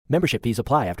Membership fees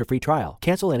apply after free trial.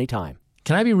 Cancel anytime.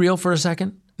 Can I be real for a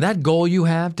second? That goal you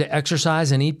have to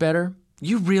exercise and eat better,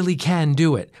 you really can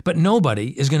do it. But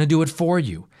nobody is going to do it for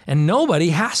you. And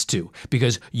nobody has to,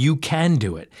 because you can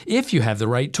do it if you have the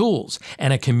right tools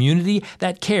and a community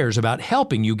that cares about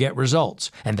helping you get results.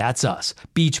 And that's us,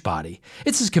 Beachbody.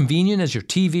 It's as convenient as your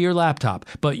TV or laptop,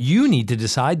 but you need to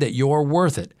decide that you're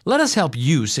worth it. Let us help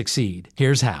you succeed.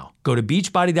 Here's how. Go to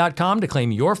beachbody.com to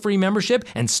claim your free membership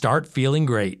and start feeling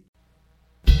great.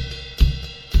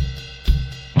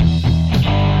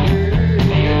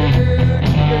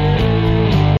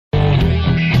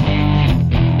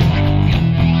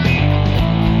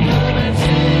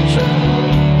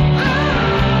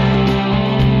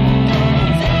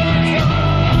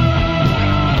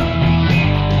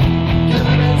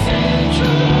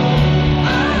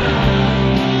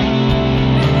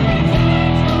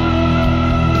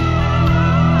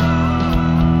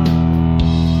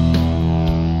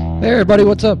 Hey everybody,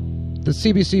 what's up? The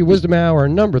CBC Wizdumb Hour,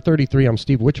 number 33. I'm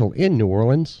Steve Witchell in New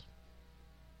Orleans.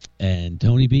 And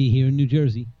Tony B here in New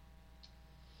Jersey.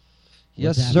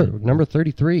 Yes, sir. Number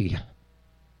 33.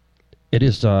 It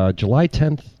is July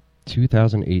 10th,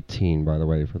 2018, by the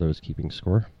way, for those keeping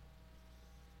score.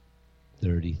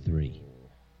 33.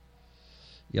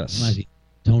 Yes.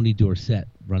 Tony Dorsett,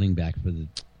 running back for the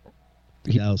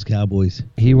Dallas Cowboys.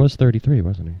 He was 33,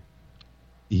 wasn't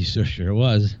he? He sure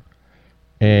was.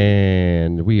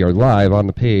 And we are live on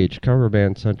the page, Cover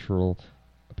Band Central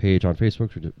page on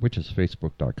Facebook, which is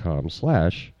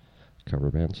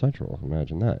facebook.com/Cover Band Central.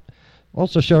 Imagine that.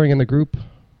 Also showing in the group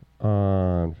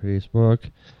on Facebook,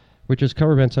 which is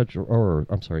Cover Band Central, or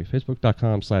I'm sorry,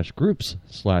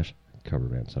 facebook.com/groups/Cover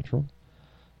Band Central.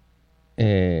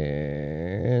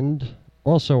 And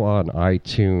also on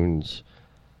iTunes,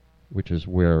 which is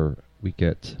where we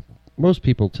get most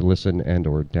people to listen and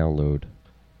or download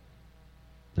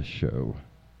the show.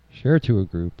 Share to a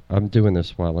group. I'm doing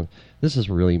this while this is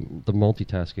really the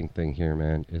multitasking thing here,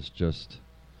 man, is just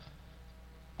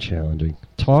challenging.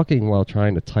 Talking while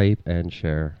trying to type and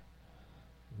share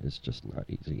is just not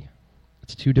easy.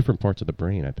 It's two different parts of the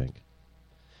brain, I think.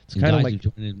 It's kind of like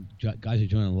guys are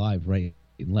joining live right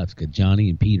and left. Got Johnny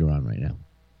and Pete are on right now.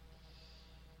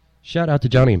 Shout out to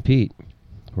Johnny and Pete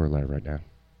who are live right now.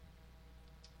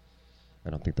 I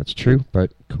don't think that's true,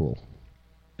 but cool.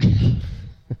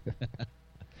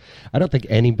 I don't think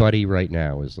anybody right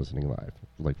now is listening live.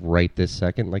 Like right this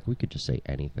second, like we could just say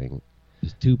anything.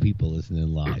 There's two people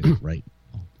listening live, right?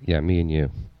 Yeah, me and you.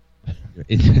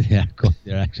 Yeah,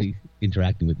 they're actually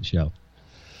interacting with the show.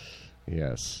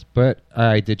 Yes, but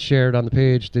I did share it on the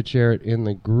page, did share it in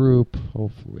the group,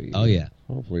 hopefully. Oh, yeah.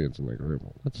 Hopefully it's in the group.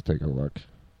 Let's take a look.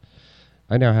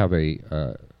 I now have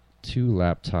a two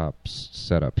laptops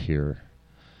set up here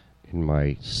in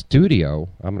my studio.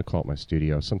 I'm going to call it my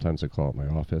studio. Sometimes I call it my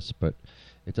office, but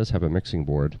it does have a mixing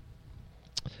board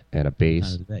and a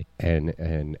bass and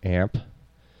an amp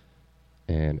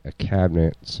and a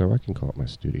cabinet, so I can call it my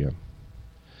studio.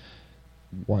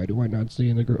 Why do I not see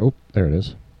in the group? Oh, there it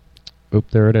is. Oh,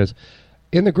 there it is.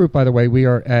 In the group, by the way, we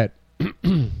are at as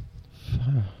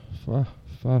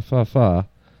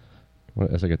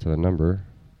I get to the number,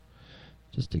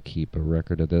 just to keep a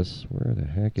record of this. Where the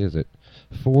heck is it?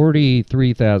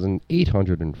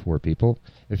 43,804 people.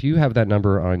 If you have that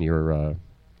number on your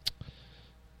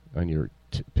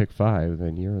pick 5,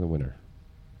 then you're the winner.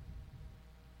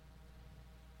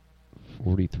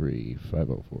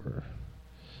 43,504.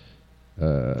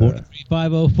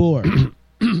 43,504.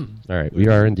 All right, we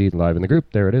are indeed live in the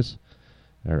group. There it is.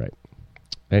 All right.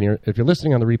 And if you're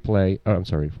listening on the replay, I'm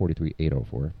sorry,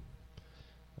 43,804.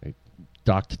 I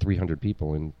docked 300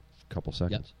 people in a couple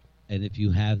seconds. Yep. And if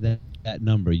you have that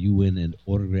number, you win an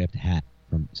autographed hat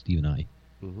from Steve and I.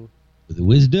 Mm-hmm. For the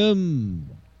Wizdumb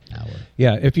Hour.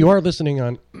 Yeah, if you are listening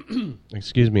on,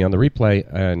 excuse me, on the replay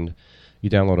and you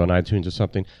download on iTunes or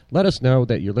something, let us know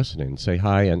that you're listening. Say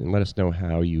hi and let us know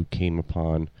how you came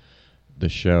upon the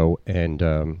show and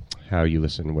how you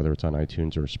listen, whether it's on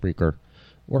iTunes or Spreaker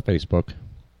or Facebook.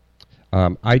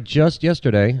 I just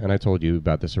yesterday, and I told you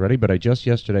about this already, but I just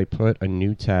yesterday put a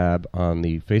new tab on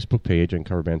the Facebook page on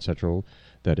Cover Band Central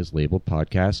that is labeled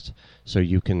podcast. So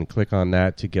you can click on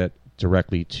that to get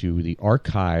directly to the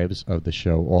archives of the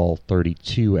show. All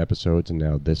 32 episodes, and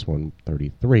now this one,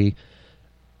 33,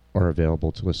 are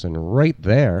available to listen right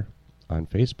there on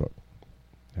Facebook.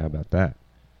 How about that?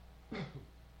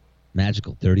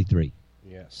 Magical 33.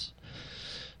 Yes.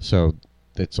 So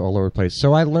it's all over the place.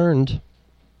 So I learned...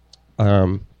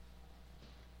 and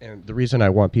the reason I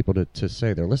want people to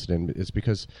say they're listening is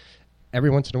because every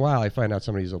once in a while I find out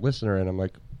somebody's a listener, and I'm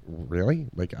like, really?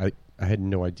 Like I had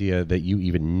no idea that you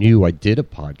even knew I did a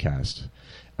podcast.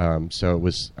 So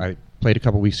I played a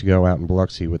couple weeks ago out in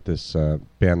Biloxi with this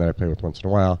band that I play with once in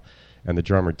a while, and the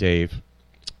drummer Dave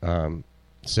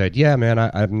said, "Yeah, man,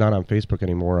 I'm not on Facebook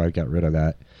anymore. I got rid of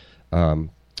that,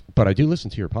 but I do listen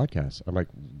to your podcast." I'm like,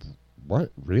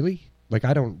 "What? Really?" Like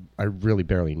I really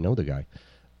barely know the guy.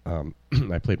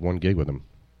 I played one gig with him,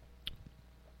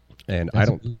 and I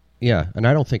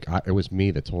don't think it was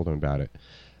me that told him about it.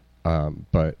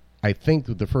 But I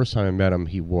think the first time I met him,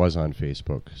 he was on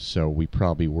Facebook, so we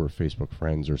probably were Facebook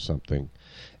friends or something.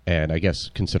 And I guess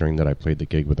considering that I played the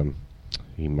gig with him,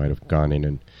 he might have gone in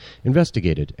and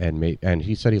investigated, and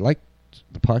he said he liked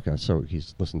the podcast, so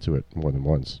he's listened to it more than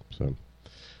once. So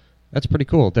that's pretty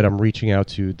cool that I'm reaching out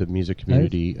to the music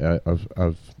community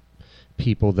of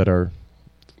people that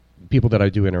I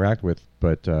do interact with,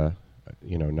 but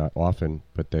not often.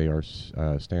 But they are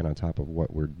staying on top of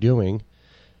what we're doing,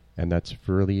 and that's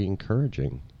really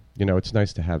encouraging. It's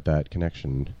nice to have that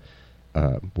connection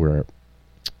where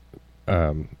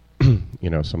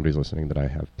somebody's listening that I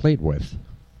have played with.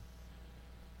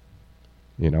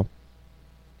 And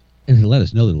to let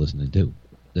us know they're listening too,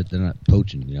 that they're not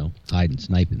poaching, hiding,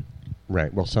 sniping.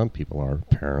 Right. Well, some people are,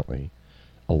 apparently.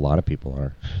 A lot of people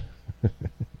are.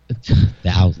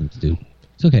 Thousands do.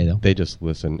 It's okay, though. They just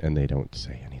listen and they don't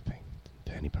say anything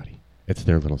to anybody. It's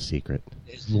their little secret.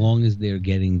 As long as they're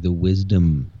getting the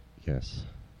wisdom. Yes.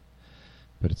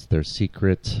 But it's their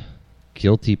secret,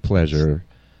 guilty pleasure,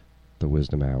 the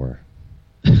Wizdumb Hour.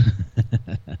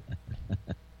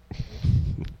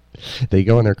 They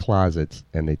go in their closets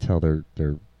and they tell their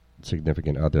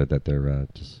significant other that they're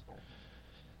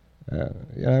I'm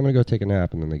going to go take a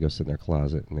nap, and then they go sit in their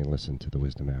closet and they listen to the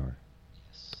Wizdumb Hour.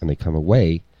 Yes. And they come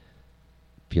away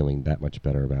feeling that much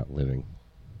better about living.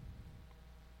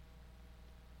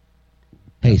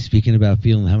 Hey, speaking about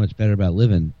feeling how much better about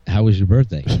living, how was your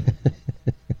birthday?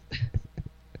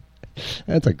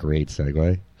 That's a great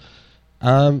segue.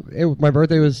 My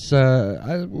birthday was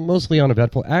mostly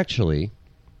uneventful. Actually,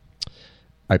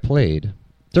 I played.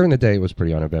 During the day, it was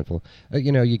pretty uneventful.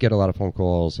 You get a lot of phone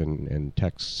calls and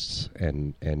texts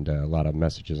and a lot of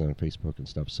messages on Facebook and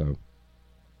stuff. So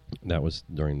that was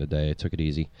during the day. I took it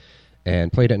easy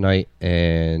and played at night.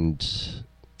 And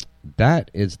that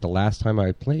is the last time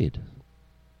I played.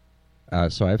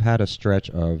 So I've had a stretch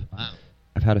of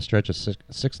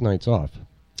six nights off,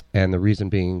 and the reason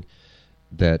being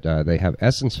that they have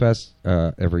Essence Fest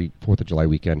every 4th of July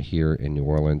weekend here in New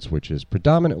Orleans, which is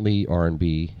predominantly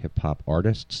R&B hip-hop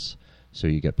artists. So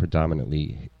you get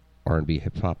predominantly R&B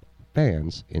hip-hop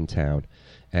bands in town,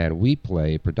 and we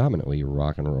play predominantly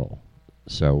rock and roll.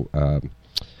 So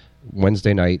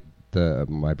Wednesday night,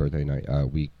 my birthday night,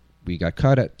 we got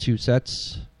cut at 2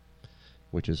 sets,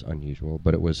 which is unusual,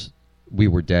 but we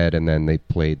were dead, and then they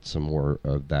played some more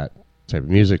of that type of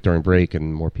music during break,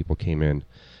 and more people came in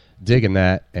digging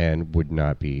that and would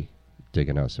not be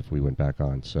digging us if we went back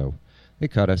on. So they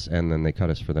cut us, and then they cut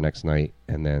us for the next night,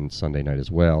 and then Sunday night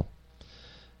as well.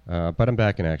 But I'm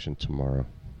back in action tomorrow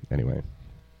anyway.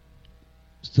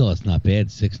 Still, it's not bad.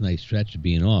 6-night stretch of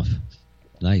being off.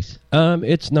 Nice.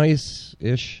 It's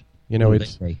nice-ish.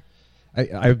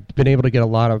 I've been able to get a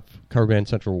lot of Cover Band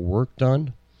Central work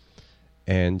done,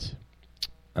 and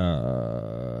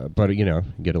but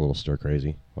get a little stir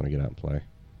crazy. Want to get out and play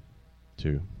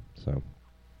too. So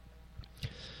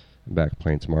I'm back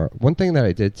playing tomorrow. One thing that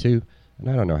I did too, and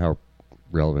I don't know how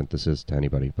relevant this is to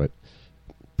anybody, but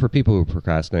for people who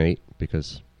procrastinate,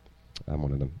 because I'm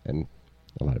one of them, and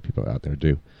a lot of people out there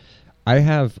do, I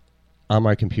have on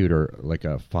my computer like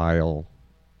a file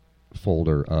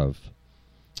folder of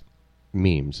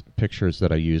memes, pictures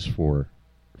that I use for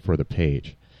the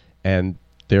page, and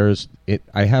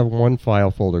I have one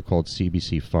file folder called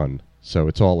CBC Fun, so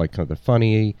it's all like kind of the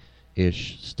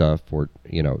funny-ish stuff, or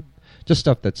just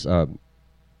stuff that's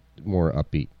more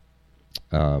upbeat.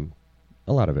 A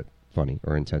lot of it funny,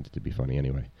 or intended to be funny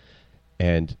anyway.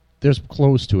 And there's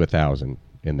close to 1,000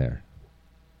 in there,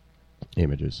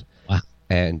 images. Wow.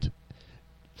 And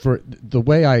for the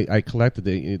way I collected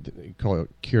it, call it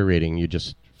curating. You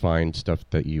just find stuff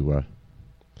that you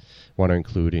want to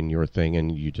include in your thing,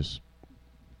 and you just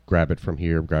grab it from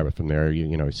here, grab it from there.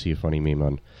 You see a funny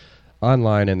meme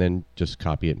online, and then just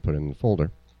copy it and put it in the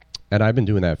folder. And I've been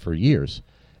doing that for years.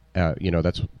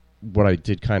 That's what I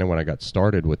did kind of when I got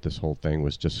started with this whole thing,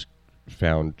 was just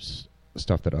found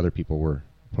stuff that other people were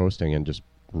posting and just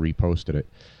reposted it,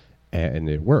 and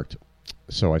it worked.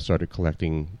 So I started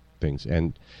collecting things.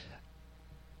 And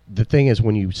the thing is,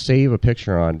 when you save a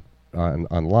picture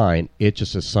online, it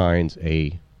just assigns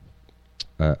a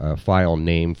a file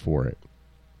name for it.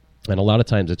 And a lot of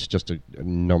times it's just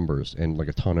numbers and like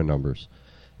a ton of numbers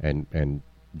and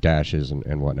dashes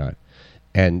and whatnot.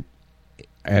 And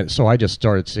so I just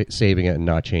started saving it and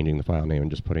not changing the file name and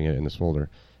just putting it in this folder.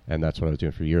 And that's what I was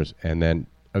doing for years. And then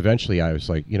eventually I was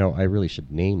like, I really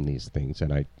should name these things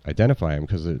and I identify them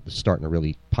because they're starting to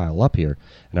really pile up here.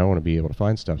 And I want to be able to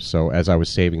find stuff. So as I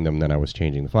was saving them, then I was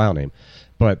changing the file name.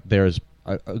 But there's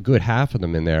a good half of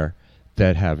them in there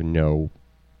that have no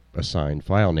assigned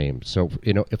file name. So,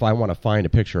 if I want to find a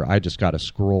picture, I just got to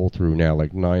scroll through now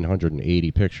like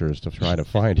 980 pictures to try to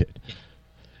find it.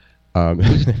 Which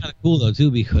is kind of cool, though,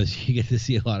 too, because you get to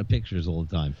see a lot of pictures all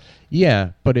the time.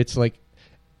 Yeah, but it's like,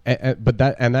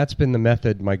 that's been the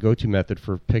method, my go-to method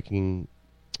for picking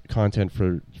content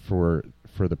for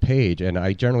the page, and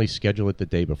I generally schedule it the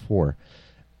day before,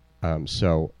 or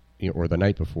the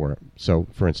night before. So,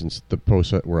 for instance, the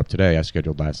posts that were up today, I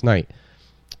scheduled last night.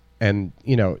 And,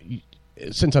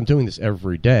 since I'm doing this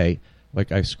every day,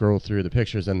 like I scroll through the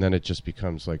pictures and then it just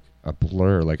becomes like a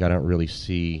blur. Like I don't really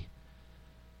see,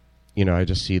 I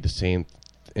just see the same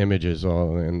images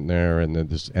all in there and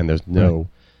there's no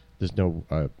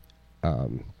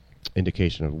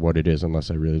indication of what it is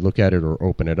unless I really look at it or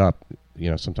open it up.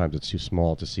 Sometimes it's too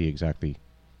small to see exactly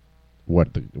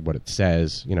what it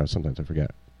says. Sometimes I forget.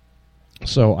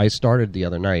 So I started the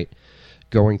other night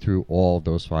going through all of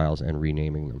those files and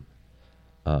renaming them.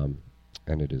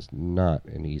 And it is not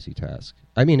an easy task.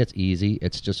 I mean, it's easy.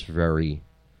 It's just very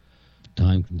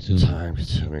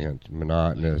time-consuming and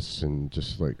monotonous and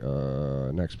just like,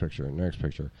 next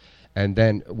picture. And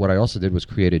then what I also did was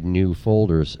created new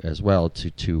folders as well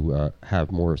to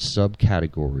have more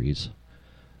subcategories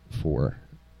for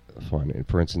fun. And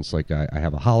for instance, like I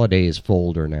have a holidays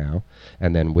folder now,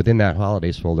 and then within that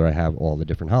holidays folder, I have all the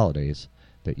different holidays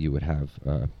that you would have,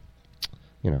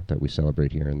 that we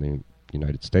celebrate here in the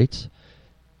United States.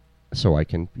 So I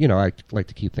can, I like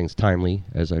to keep things timely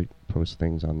as I post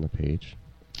things on the page.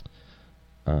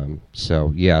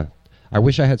 So, yeah, I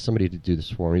wish I had somebody to do this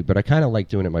for me, but I kind of like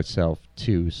doing it myself,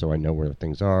 too, so I know where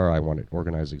things are. I want it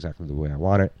organized exactly the way I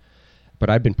want it. But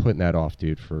I've been putting that off,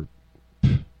 dude, for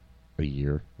a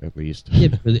year at least. Yeah,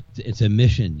 but it's a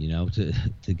mission,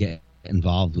 to get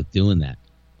involved with doing that.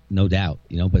 No doubt,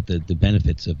 but the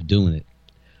benefits of doing it,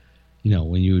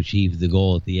 when you achieve the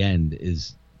goal at the end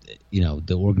is,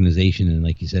 the organization and,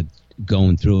 like you said,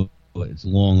 going through it, it's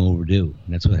long overdue.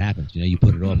 And that's what happens. You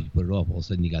put it off. All of a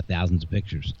sudden you got thousands of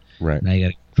pictures. Right. Now you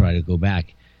got to try to go back.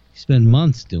 You spend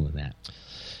months doing that,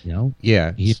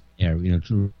 Yeah. Here,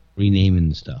 renaming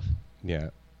the stuff. Yeah.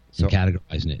 So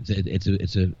categorizing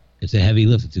it. It's a heavy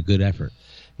lift. It's a good effort.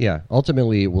 Yeah,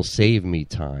 ultimately it will save me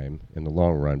time in the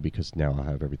long run because now I'll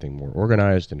have everything more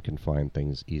organized and can find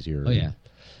things easier. Oh, yeah.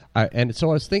 And so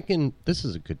I was thinking this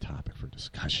is a good topic for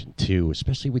discussion, too,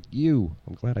 especially with you.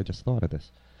 I'm glad I just thought of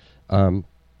this.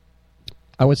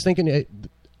 I was thinking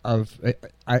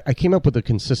I came up with a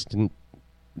consistent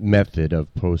method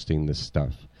of posting this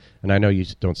stuff. And I know you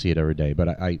don't see it every day, but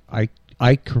I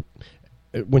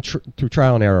went through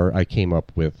trial and error, I came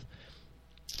up with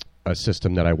a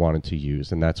system that I wanted to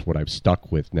use, and that's what I've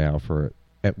stuck with now for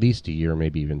at least a year,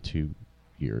 maybe even 2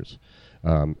 years.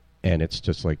 And it's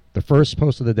just like the first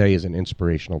post of the day is an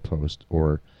inspirational post,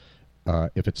 or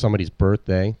if it's somebody's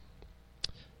birthday,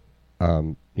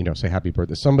 say happy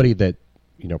birthday. Somebody that,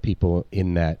 people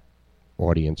in that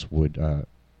audience would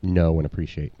know and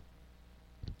appreciate.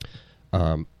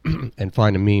 And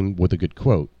find a meme with a good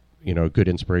quote, a good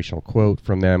inspirational quote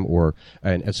from them,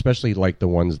 and especially like the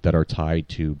ones that are tied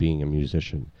to being a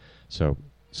musician. So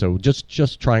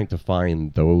just trying to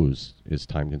find those is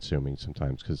time consuming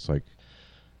sometimes because like,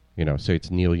 say it's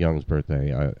Neil Young's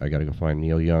birthday. I got to go find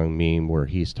Neil Young meme where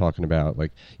he's talking about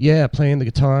like, yeah, playing the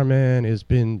guitar, man, has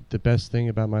been the best thing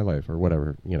about my life or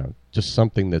whatever, just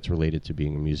something that's related to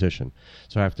being a musician.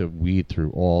 So I have to weed through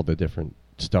all the different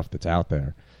stuff that's out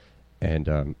there.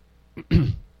 And,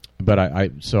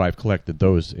 but so I've collected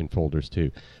those in folders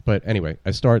too. But anyway,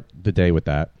 I start the day with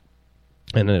that.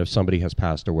 And then if somebody has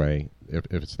passed away, if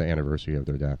it's the anniversary of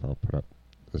their death, I'll put up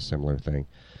a similar thing.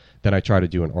 Then I try to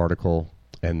do an article,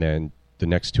 and then the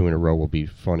next two in a row will be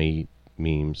funny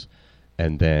memes.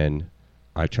 And then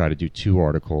I try to do 2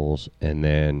 articles, and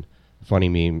then funny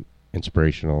meme,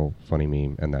 inspirational, funny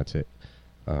meme, and that's it.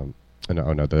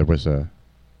 There was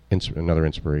another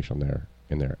inspirational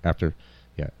in there after,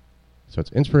 yeah. So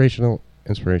it's inspirational,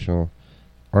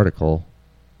 article,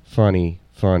 funny,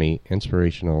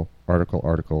 inspirational,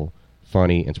 article,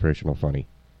 funny, inspirational, funny.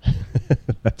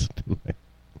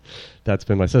 That's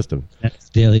been my system. That's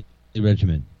daily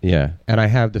regimen. Yeah, and I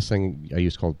have this thing I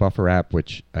use called Buffer app,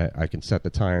 which I can set the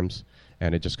times,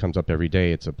 and it just comes up every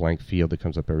day. It's a blank field that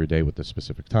comes up every day with the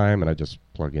specific time, and I just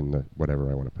plug in the whatever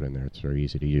I want to put in there. It's very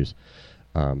easy to use.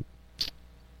 So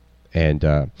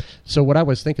what I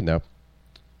was thinking, though,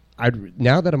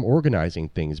 now that I'm organizing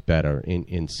things better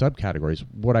in subcategories,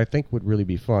 what I think would really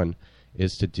be fun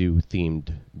is to do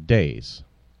themed days.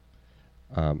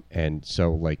 And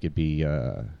so, like, it'd be,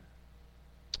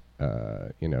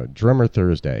 Drummer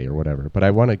Thursday or whatever. But I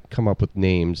want to come up with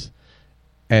names,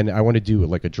 and I want to do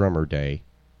like a drummer day,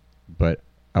 but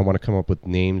I want to come up with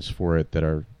names for it that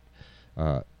are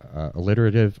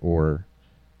alliterative or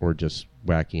just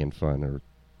wacky and fun or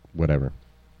whatever.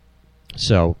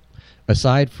 So,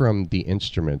 aside from the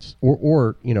instruments,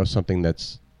 or something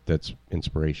that's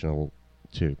inspirational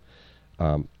too,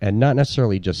 and not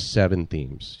necessarily just 7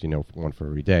 themes, one for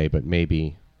every day, but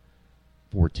maybe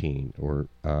 14 or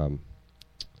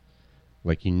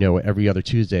every other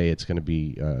Tuesday it's going to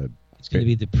be. It's going to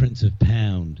be the Prince of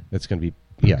Pound. It's going to be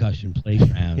percussion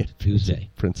playground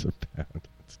Tuesday. Prince of Pound.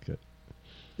 That's good.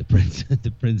 The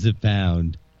Prince of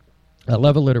Pound. I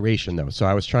love alliteration, though. So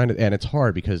I was trying to, and it's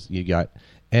hard because you got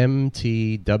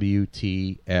MTWTFSS.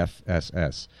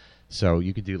 So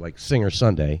you could do like Singer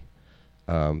Sunday,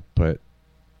 but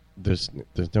there's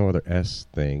no other S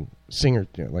thing. Singer,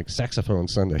 like Saxophone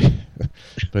Sunday,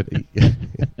 but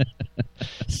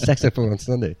Saxophone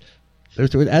Sunday.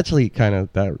 There's actually kind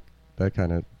of that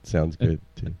kind of sounds good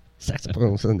too.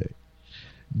 Saxophone Sunday.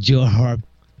 Jaw harp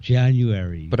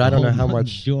January. But I don't know how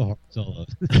much jaw harp solos.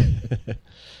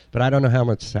 But I don't know how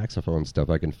much saxophone stuff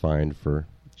I can find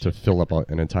to fill up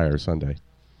an entire Sunday.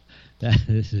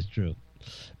 This is true.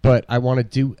 But I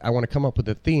want to come up with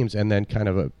the themes and then kind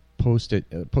of post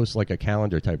like a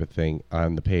calendar type of thing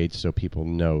on the page so people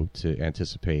know to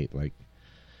anticipate, like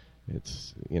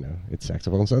it's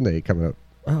Saxophone Sunday coming up.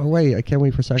 Oh wait, I can't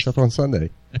wait for Saxophone Sunday.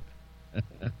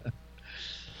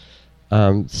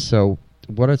 So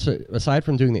aside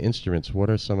from doing the instruments, what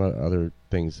are some other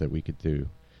things that we could do?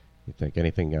 You think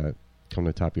anything come to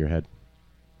the top of your head?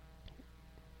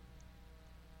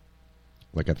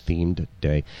 Like a themed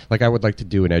day. Like I would like to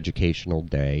do an educational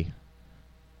day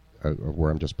where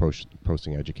I'm just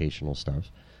posting educational stuff.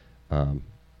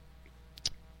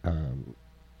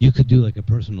 You could do like a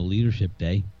personal leadership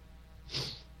day.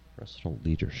 Personal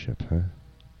leadership, huh?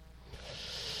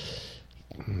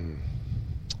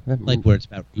 Like where it's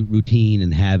about routine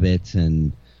and habits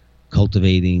and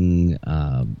cultivating,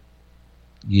 a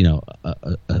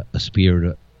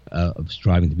spirit of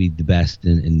striving to be the best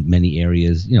in many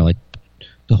areas. Like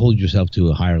to hold yourself to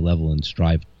a higher level and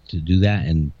strive to do that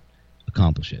and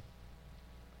accomplish it.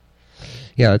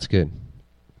 Yeah, that's good.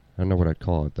 I don't know what I'd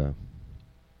call it though.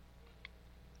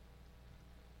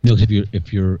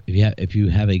 If you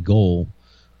have a goal,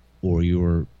 or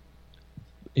you're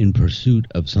in pursuit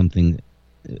of something,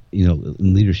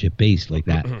 leadership based like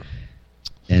that,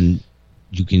 and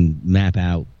you can map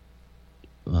out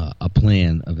a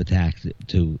plan of attack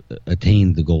to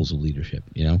attain the goals of leadership.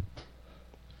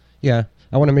 Yeah,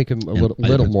 I want to make them a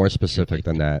little more specific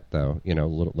than that, though. A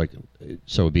little like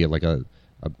so it'd be like a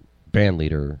band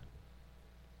leader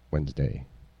Wednesday,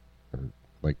 or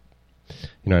like,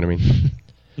 you know what I mean.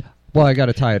 Well, I got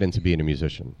to tie it into being a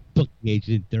musician. Booking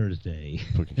agent Thursday.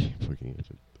 Booking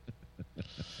agent.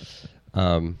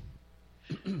 I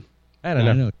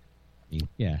don't know.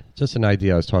 Yeah, just an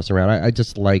idea I was tossing around. I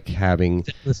just like having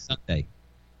Setlist Sunday.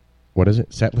 What is it?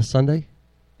 Setlist Sunday?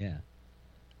 Yeah,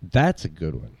 that's a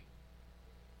good one.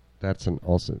 That's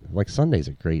also like Sunday's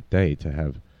a great day to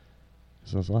have.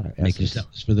 So there's a lot of make your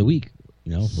setlist for the week.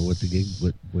 For what the gig,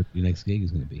 what your next gig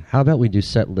is going to be. How about we do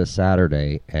Setlist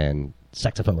Saturday and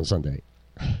Saxophone Sunday?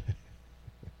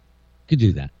 Could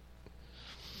do that.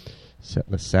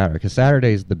 Setlist Saturday, because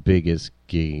Saturday is the biggest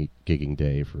gigging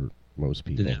day for most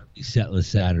people. Setlist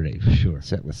Saturday for sure.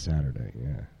 Setlist Saturday,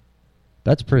 yeah.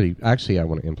 That's pretty. Actually, I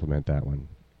want to implement that one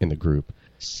in the group.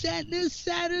 Setlist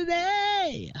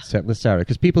Saturday. Setlist Saturday,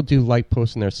 because people do like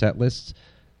posting their set lists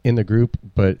in the group,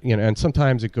 but and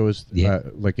sometimes it goes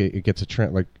like it gets a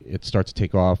trend, like it starts to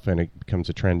take off and it becomes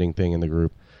a trending thing in the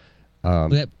group.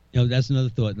 That's another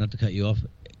thought. Not to cut you off,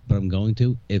 but I'm going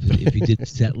to. If you did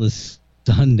Setlist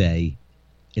Sunday,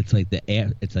 it's like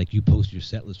it's like you post your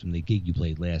set list from the gig you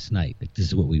played last night. Like, this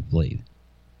is what we played.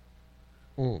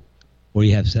 Mm. Or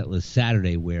you have Setlist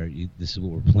Saturday where this is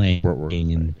what we're playing,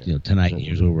 and tonight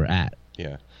here's where we're at.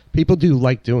 Yeah, people do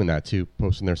like doing that too,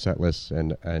 posting their set lists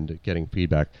and getting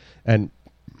feedback, and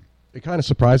it kind of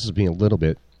surprises me a little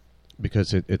bit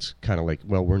because it's kind of like,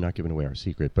 well, we're not giving away our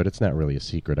secret, but it's not really a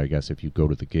secret, I guess, if you go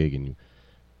to the gig and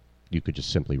you could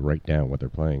just simply write down what they're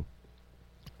playing.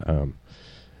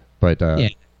 But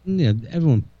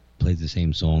everyone plays the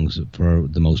same songs for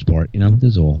the most part.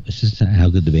 That's all. It's just how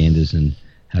good the band is and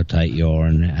how tight you are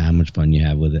and how much fun you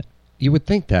have with it. You would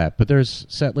think that, but there's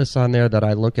set lists on there that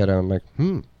I look at and I'm like,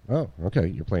 oh, okay,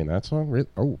 you're playing that song?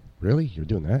 Oh, really? You're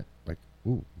doing that? Like,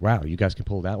 ooh, wow, you guys can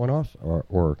pull that one off?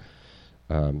 Or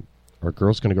are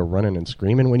girls going to go running and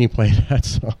screaming when you play that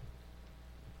song?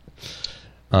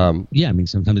 Yeah, I mean,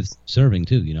 sometimes it's serving,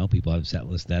 too. People have set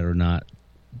lists that are not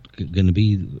going to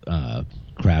be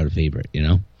crowd favorite,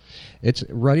 It's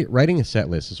writing a set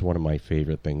list is one of my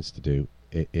favorite things to do.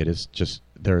 It is just,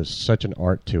 there's such an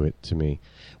art to it to me.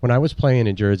 When I was playing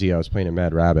in Jersey, I was playing in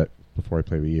Mad Rabbit before I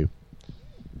played with you.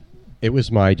 It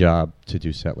was my job to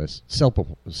do set lists,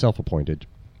 self-appointed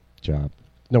job.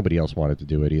 Nobody else wanted to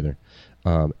do it either.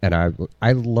 And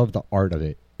I love the art of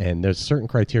it. And there's certain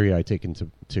criteria I take into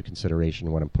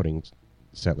consideration when I'm putting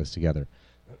set lists together.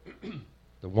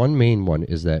 The one main one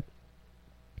is that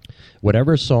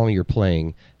whatever song you're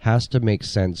playing has to make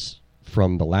sense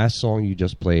from the last song you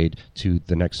just played to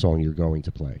the next song you're going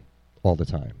to play all the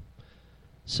time.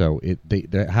 So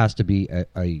there has to be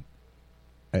a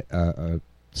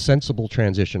sensible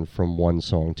transition from one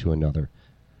song to another,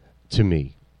 to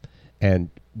me.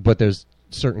 But there's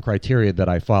certain criteria that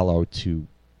I follow to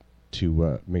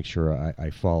make sure I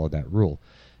follow that rule.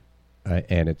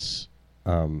 And it's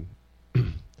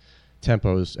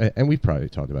tempos, and we've probably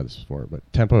talked about this before, but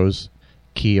tempos,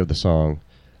 key of the song,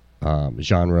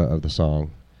 genre of the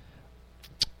song,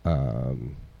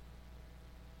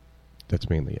 that's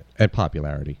mainly it. And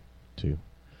popularity, too.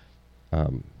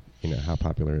 How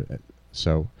popular.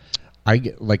 So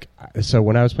so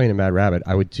when I was playing in Mad Rabbit,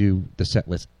 I would do the set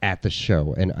list at the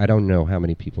show. And I don't know how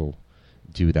many people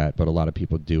do that, but a lot of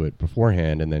people do it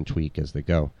beforehand and then tweak as they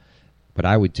go. But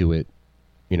I would do it,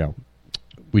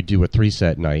 we'd do a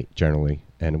 3-set night generally,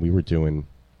 and we were doing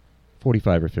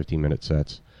 45 or 50-minute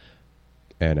sets.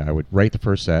 And I would write the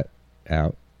first set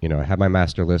out. I had my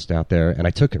master list out there, and I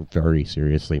took it very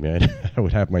seriously, man. I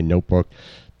would have my notebook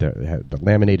that had the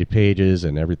laminated pages,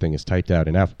 and everything is typed out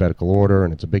in alphabetical order,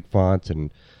 and it's a big font, and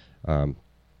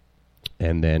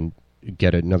then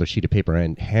get another sheet of paper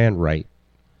and handwrite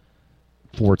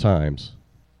 4 times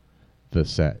the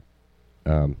set,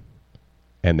 and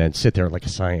then sit there like a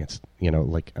science,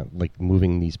 like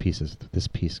moving these pieces. This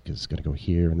piece is going to go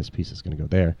here, and this piece is going to go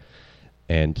there,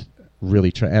 and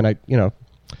really try. And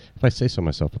if I say so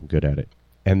myself, I'm good at it.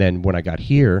 And then when I got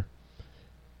here,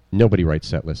 nobody writes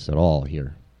set lists at all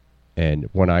here. And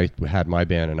when I had my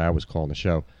band and I was calling the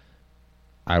show,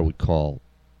 I would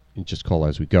just call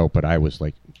as we go. But I was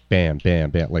like, bam, bam,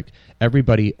 bam. Like,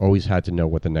 everybody always had to know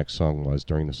what the next song was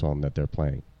during the song that they're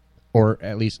playing. Or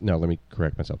at least, no, let me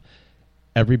correct myself.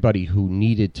 Everybody who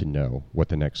needed to know what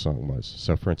the next song was.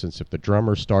 So, for instance, if the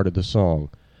drummer started the song,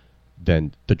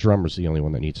 then the drummer's the only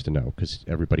one that needs to know, because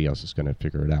everybody else is going to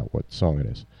figure it out what song it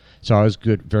is. So I was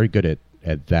very good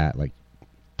at that, like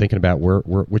thinking about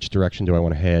which direction do I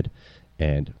want to head,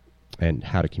 and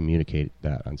how to communicate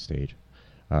that on stage.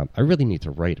 I really need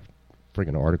to write a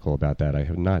friggin' article about that. I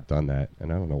have not done that,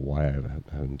 and I don't know why I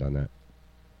haven't done that,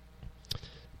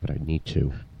 but I need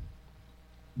to.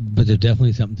 But there's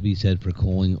definitely something to be said for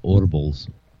calling audibles.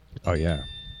 Oh yeah,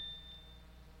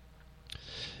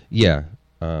 yeah.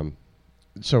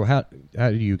 So how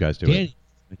do you guys do Danny.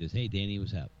 it? Just, hey, Danny,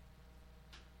 what's up?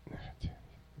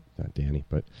 Not Danny,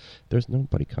 but there's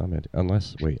nobody comment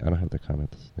unless, wait, I don't have the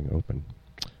comment thing open.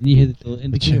 You hear the little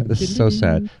indicator? This is so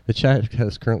sad. The chat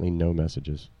has currently no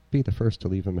messages. Be the first to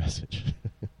leave a message.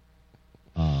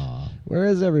 Where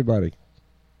is everybody?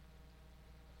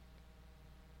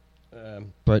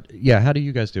 But yeah, how do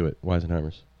you guys do it,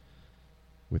 Weisenheimers,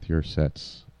 with your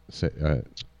sets?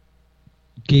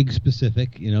 Gig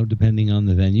specific, depending on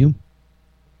the venue.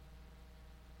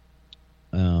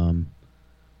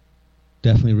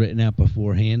 Definitely written out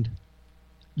beforehand.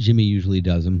 Jimmy usually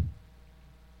does them.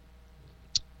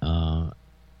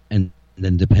 And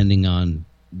then depending on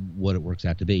what it works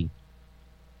out to be.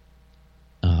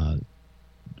 I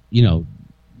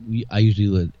usually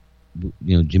let,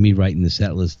 Jimmy writing the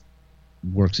set list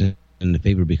works in the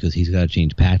favor because he's got to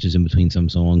change patches in between some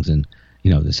songs, and the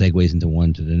segues into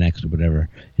one to the next or whatever.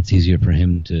 It's easier for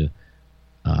him to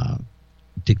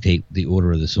dictate the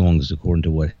order of the songs according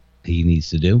to what he needs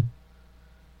to do.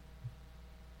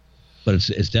 But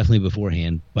it's definitely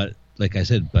beforehand. But like I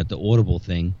said, the audible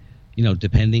thing,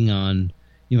 depending on,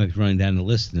 if you're running down the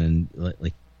list, and then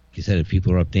like you said, if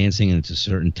people are up dancing and it's a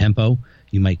certain tempo,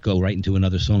 you might go right into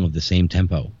another song of the same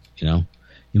tempo. You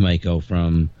might go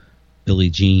from Billie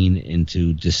Jean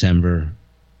into December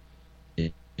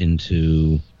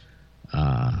into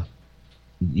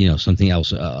something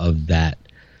else of that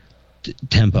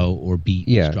tempo or beat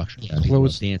structure.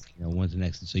 Close dancing, one to the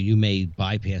next. So you may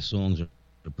bypass songs or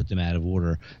put them out of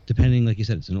order, depending, like you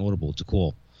said, it's an audible, it's a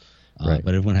call. Right.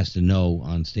 But everyone has to know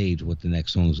on stage what the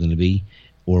next song is going to be,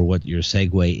 or what your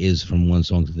segue is from one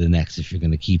song to the next. If you're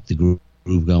going to keep the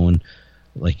groove going,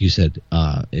 like you said,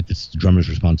 if it's the drummer's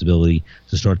responsibility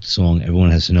to start the song,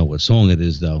 everyone has to know what song it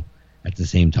is, though, at the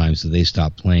same time, so they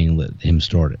stop playing and let him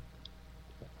start it.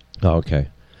 Oh, okay.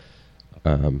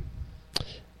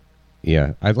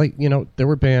 Yeah, I like, there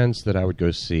were bands that I would go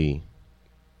see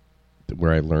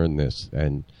where I learned this,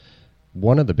 and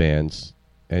one of the bands,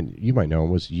 and you might know him,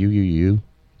 was You. You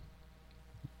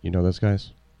know those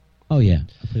guys? Oh, yeah.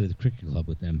 I played with the cricket club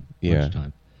with them first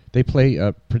time. They play,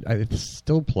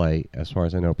 still play, as far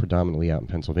as I know, predominantly out in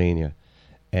Pennsylvania.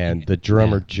 And the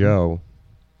drummer, Joe,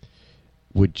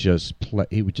 would just play,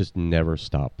 he would just never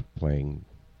stop playing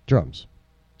drums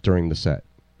during the set.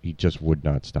 He just would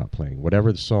not stop playing.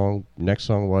 Whatever the next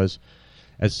song was,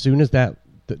 as soon as the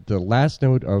last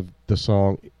note of the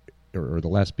song, or the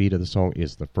last beat of the song,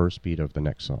 is the first beat of the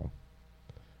next song.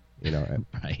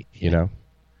 Right. Yeah.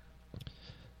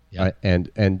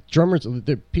 And drummers,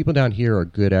 people down here are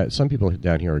good at. Some people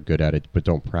down here are good at it, but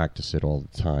don't practice it all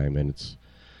the time. And it's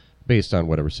based on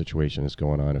whatever situation is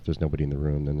going on. If there's nobody in the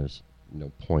room, then there's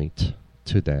no point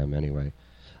to them anyway.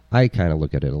 I kind of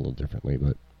look at it a little differently,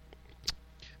 but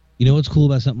what's cool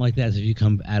about something like that is if you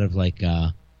come out of like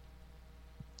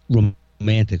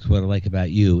romantics, what I like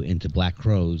about you, into Black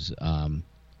Crowes. Hard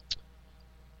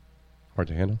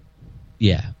to handle.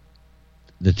 Yeah,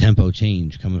 the tempo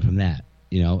change coming from that.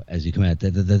 As you come out,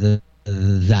 that.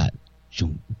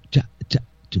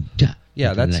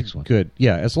 Yeah, that's good.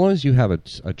 Yeah, as long as you have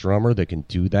a drummer that can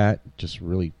do that, just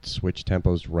really switch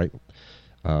tempos right,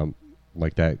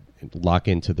 like that, lock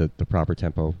into the proper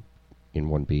tempo in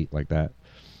one beat like that,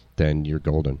 then you're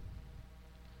golden.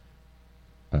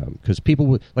 Because people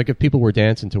would, like, if people were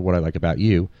dancing to What I Like About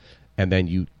You, and then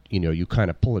you kind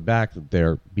of pull it back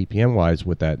their BPM wise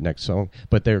with that next song,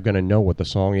 but they're going to know what the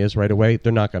song is right away.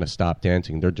 They're not going to stop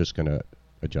dancing. They're just going to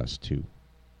adjust to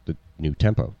the new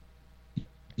tempo.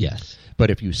 Yes. But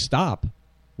if you stop,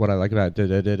 What I Like About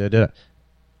that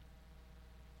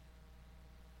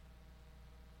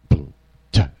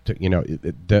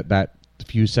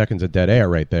few seconds of dead air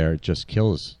right there just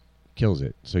kills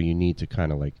it. So you need to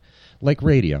kind of like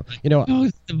radio. Oh,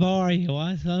 it's the bar. You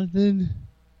want something?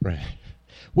 Right.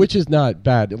 Which is not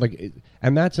bad.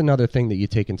 And that's another thing that you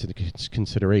take into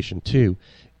consideration too,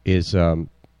 is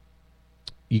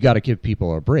you got to give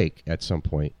people a break at some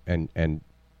point and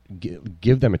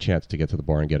give them a chance to get to the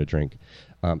bar and get a drink.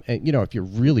 And if you're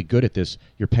really good at this,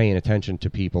 you're paying attention to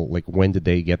people. Like, when did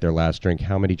they get their last drink?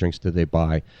 How many drinks did they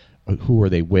buy? Who are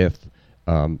they with?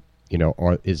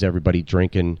 Is everybody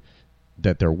drinking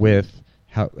that they're with?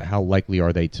 How likely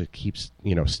are they to keep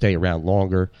stay around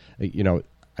longer? You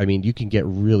can get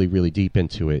really, really deep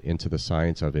into the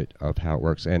science of it, of how it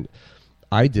works. And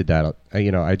I did that.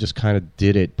 I just kind of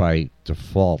did it by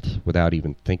default without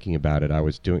even thinking about it. I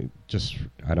was doing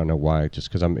I don't know why, just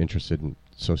because I'm interested in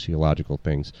sociological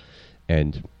things,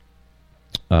 and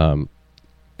factored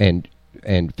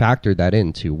that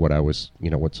into what I was,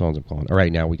 what songs I'm calling. All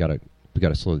right, now we gotta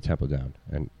slow the tempo down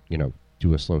and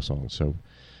do a slow song, so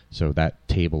that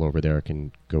table over there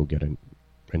can go get a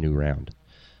new round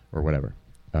or whatever.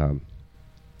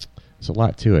 There's a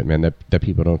lot to it, man, that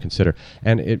people don't consider.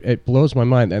 And it blows my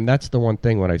mind. And that's the one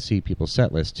thing when I see people's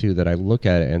set lists, too, that I look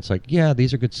at it and it's like, yeah,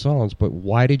 these are good songs, but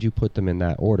why did you put them in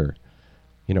that order?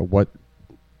 What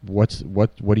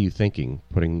are you thinking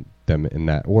putting them in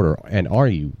that order? And are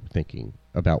you thinking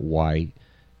about why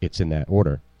it's in that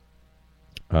order?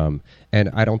 And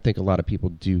I don't think a lot of people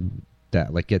do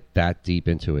that, get that deep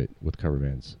into it with cover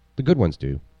bands. The good ones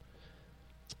do.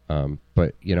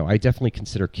 But, I definitely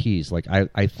consider keys.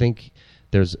 I think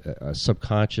there's a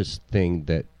subconscious thing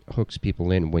that hooks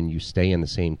people in when you stay in the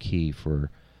same key for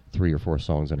 3 or 4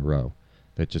 songs in a row.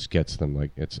 That just gets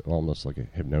them, it's almost like a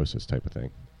hypnosis type of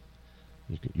thing.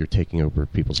 You're taking over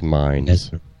people's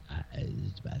minds.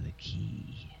 Mesmerized by the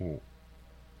key.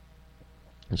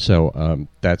 So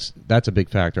that's a big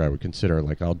factor I would consider.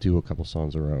 I'll do a couple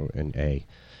songs in a row in A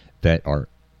that are,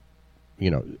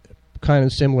 kind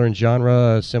of similar in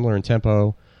genre, similar in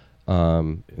tempo,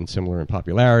 and similar in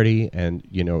popularity, and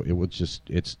it will just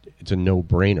it's a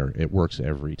no-brainer. It works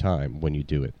every time when you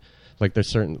do it. There's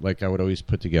certain, I would always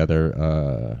put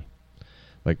together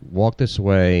Walk This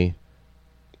Way,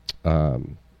 I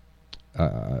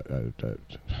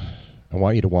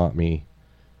Want You to Want Me.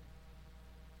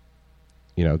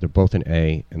 They're both in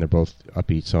A, and they're both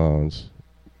upbeat songs,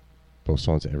 both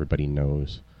songs that everybody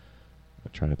knows.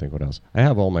 I'm trying to think what else. I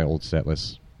have all my old set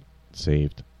lists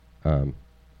saved. I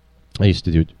used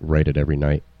to write it every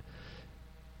night,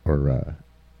 or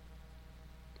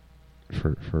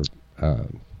for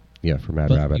Mad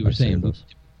But Rabbit. you were I saying saved we those.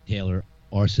 tailor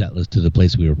our set list to the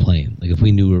place we were playing. Like if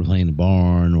we knew we were playing the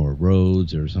barn or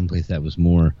Rhodes or someplace that was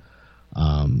more,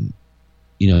 a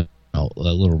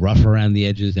little rough around the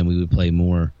edges, then we would play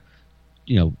more.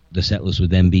 The set list would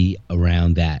then be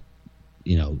around that,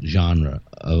 genre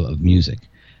of music.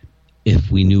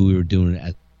 If we knew we were doing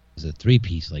it as a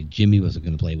three-piece, like Jimmy wasn't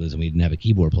going to play with us and we didn't have a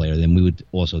keyboard player, then we would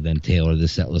also then tailor the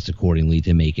set list accordingly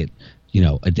to make it,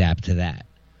 adapt to that.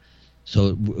 So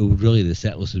it would really, the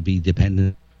set list would be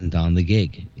dependent on the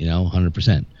gig,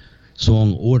 100%.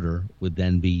 Song order would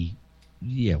then be,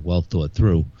 well thought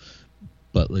through.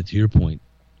 But to your point,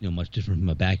 much different from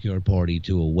a backyard party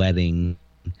to a wedding,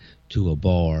 to a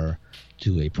bar,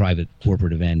 to a private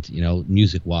corporate event,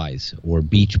 music-wise, or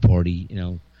beach party,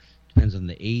 depends on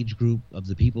the age group of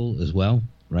the people as well,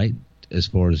 right? As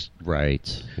far as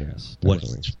Right. Yes.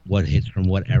 what hits from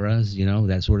what eras,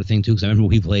 that sort of thing too. Because I remember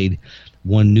we played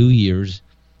one New Year's,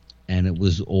 and it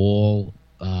was all,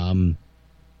 it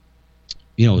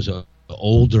was a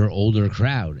older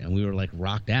crowd, and we were like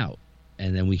rocked out.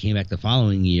 And then we came back the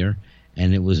following year,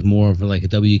 and it was more of like a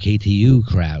WKTU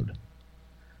crowd.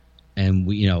 And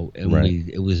we, Right.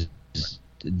 it was a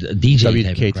DJ type of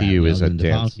crowd, WKTU is a and the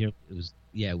dance. following year, it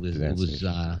was Dance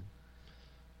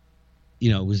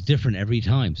it was different every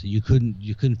time, so you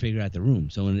couldn't figure out the room.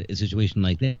 So in a situation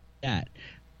like that,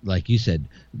 like you said,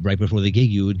 right before the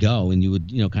gig, you would go and you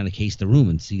would kind of case the room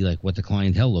and see like what the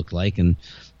clientele looked like, and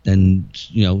then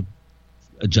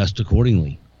adjust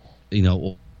accordingly.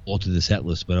 Alter the set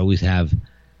list, but always have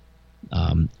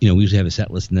we usually have a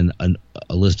set list and then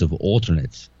a list of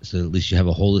alternates, so at least you have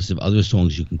a whole list of other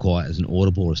songs you can call out as an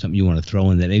audible or something you want to throw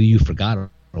in that maybe you forgot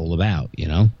all about.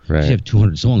 Right. If you have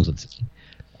 200 songs, let's say.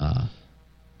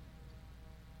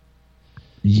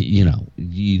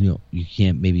 You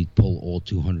can't maybe pull all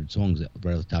 200 songs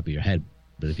right off the top of your head,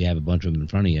 but if you have a bunch of them in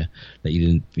front of you that you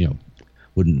didn't,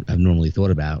 wouldn't have normally thought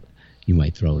about, you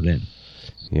might throw it in.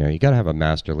 Yeah, you got to have a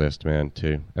master list, man,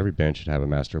 too. Every band should have a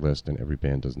master list, and every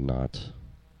band does not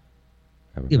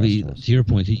have a master list. To your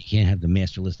point, you can't have the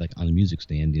master list like on the music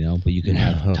stand, but you can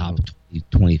have top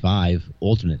 25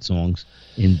 alternate songs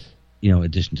in,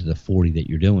 addition to the 40 that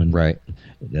you're doing, right,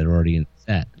 that are already in the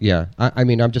set. Yeah, I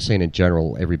mean, I'm just saying in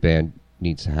general, every band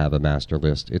needs to have a master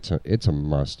list. It's a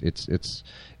must. It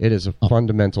is a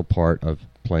fundamental part of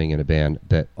playing in a band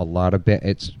that a lot of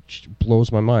it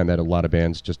blows my mind that a lot of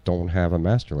bands just don't have a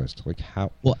master list. Like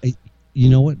how? Well, you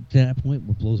know what? To that point,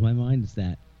 what blows my mind is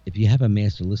that if you have a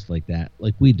master list like that,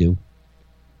 like we do,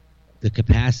 the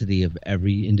capacity of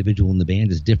every individual in the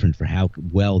band is different for how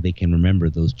well they can remember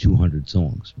those 200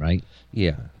 songs, right?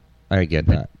 Yeah, I get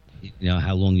that.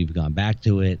 How long you've gone back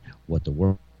to it, what the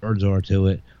words are to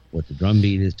it, what the drum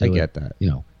beat is to it. I get that.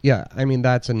 Yeah, I mean,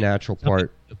 that's a natural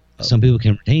part. Some people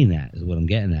can retain that, is what I'm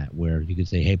getting at, where you could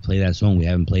say, hey, play that song. We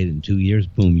haven't played it in 2 years.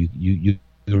 Boom, you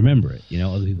remember it.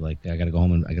 Other people like, I got to go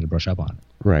home and I got to brush up on it.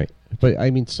 Right. But,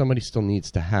 I mean, somebody still needs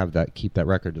to have that, keep that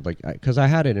record. Like, because I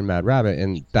had it in Mad Rabbit,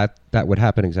 and that would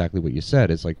happen exactly what you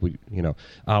said. It's like, we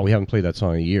haven't played that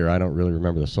song in a year. I don't really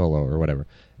remember the solo or whatever.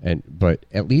 But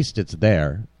at least it's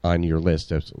there on your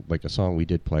list as like a song we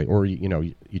did play, or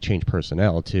you change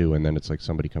personnel too, and then it's like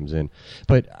somebody comes in.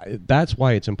 But that's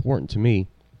why it's important to me,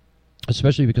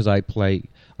 especially because I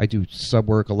do sub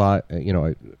work a lot,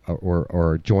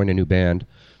 or join a new band,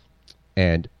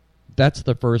 and that's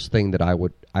the first thing that I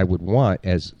would want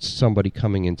as somebody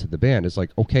coming into the band is like,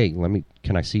 okay,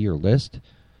 can I see your list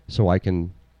so I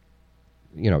can,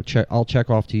 I'll check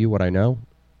off to you what I know.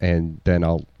 And then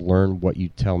I'll learn what you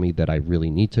tell me that I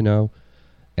really need to know.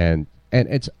 And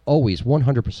it's always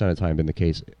 100% of the time been the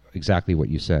case exactly what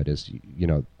you said is,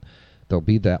 there'll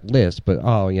be that list, but,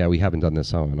 oh, yeah, we haven't done this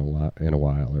song in a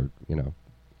while,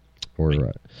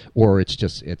 or it's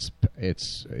just, it's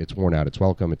worn out its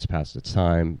welcome, it's past its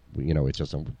time,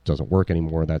 it doesn't work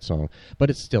anymore, that song, but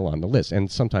it's still on the list.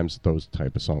 And sometimes those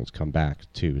type of songs come back,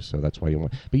 too, so that's why you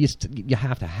want, but you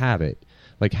have to have it.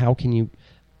 Like, how can you...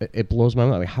 It blows my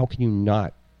mind. Like, how can you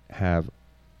not have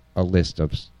a list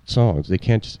of songs? They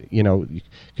can't just,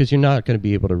 because you're not going to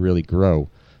be able to really grow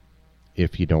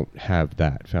if you don't have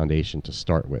that foundation to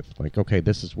start with. Like, okay,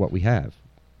 this is what we have.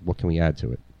 What can we add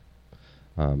to it?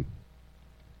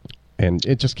 And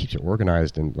it just keeps you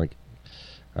organized and, like,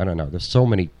 I don't know. There's so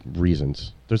many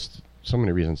reasons. There's so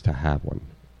many reasons to have one.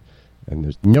 And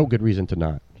there's no good reason to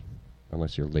not,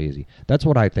 unless you're lazy. That's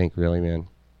what I think, really, man.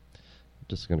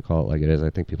 Just going to call it like it is. I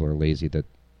think people are lazy that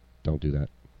don't do that.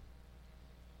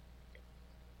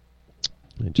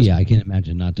 Yeah, I can't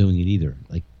imagine not doing it either.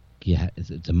 Like, yeah,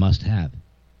 it's a must-have.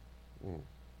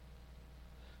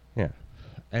 Yeah.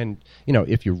 And,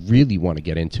 if you really want to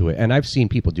get into it, and I've seen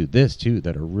people do this too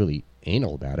that are really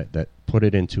anal about it, that put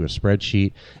it into a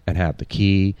spreadsheet and have the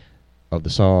key of the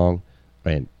song,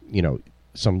 and,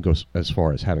 some goes as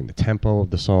far as having the tempo of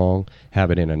the song,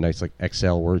 have it in a nice like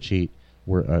Excel worksheet,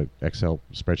 Excel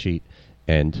spreadsheet,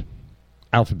 and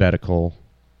alphabetical,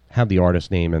 have the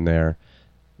artist name in there,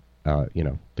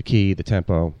 the key, the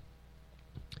tempo.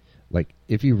 Like,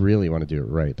 if you really want to do it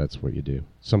right, that's what you do.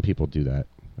 Some people do that.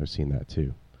 I've seen that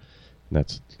too.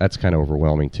 And that's kind of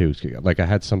overwhelming too. Like, I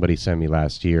had somebody send me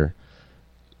last year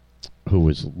who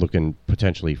was looking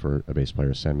potentially for a bass player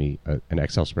to send me an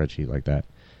Excel spreadsheet like that.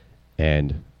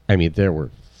 And, I mean, there were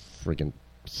freaking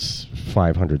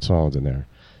 500 songs in there.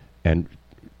 And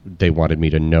they wanted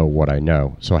me to know what I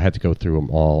know. So I had to go through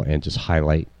them all and just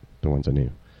highlight the ones I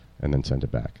knew and then send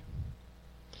it back.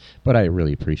 But I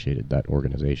really appreciated that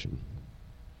organization.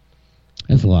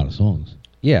 That's a lot of songs.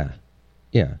 Yeah.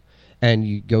 Yeah. And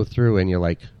you go through and you're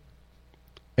like,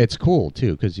 it's cool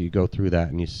too, because you go through that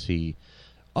and you see,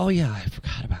 oh yeah, I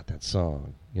forgot about that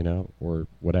song, or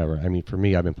whatever. I mean, for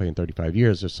me, I've been playing 35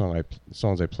 years. There's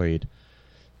songs I played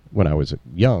when I was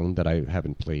young that I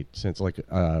haven't played since. Like,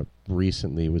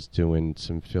 recently was doing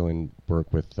some fill-in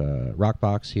work with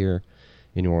Rockbox here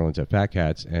in New Orleans at Fat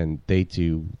Cats, and they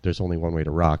do There's Only One Way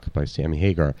to Rock by Sammy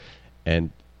Hagar.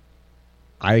 And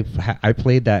I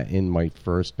played that in my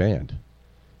first band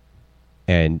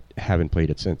and haven't played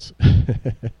it since.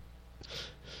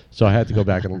 So I had to go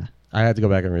back and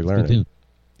relearn it.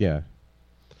 Yeah.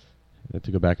 I had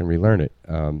to go back and relearn it.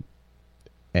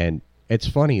 And it's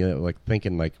funny, like,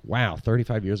 thinking, like, wow,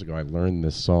 35 years ago I learned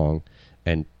this song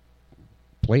and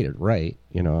played it right.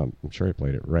 I'm sure I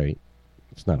played it right.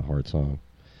 It's not a hard song.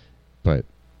 But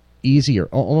easier,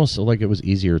 almost like it was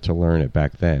easier to learn it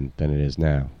back then than it is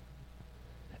now.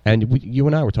 And you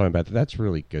and I were talking about that. That's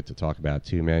really good to talk about,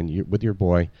 too, man. With your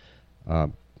boy,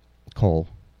 Cole,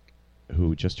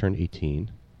 who just turned 18.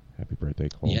 Happy birthday,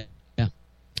 Cole. Yeah.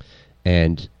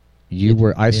 And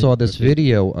I saw this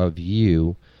video of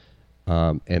you,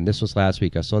 and this was last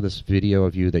week. I saw this video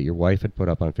of you that your wife had put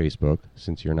up on Facebook.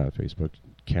 Since you're not on Facebook,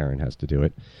 Karen has to do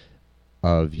it.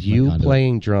 Of you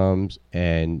playing drums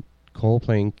and Cole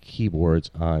playing keyboards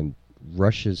on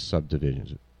Rush's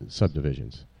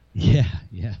subdivisions. Yeah.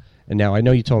 And now I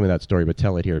know you told me that story, but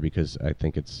tell it here because I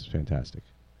think it's fantastic.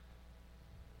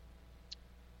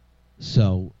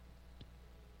 So,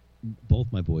 both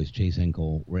my boys, Chase and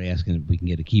Cole, were asking if we can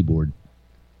get a keyboard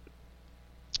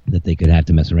that they could have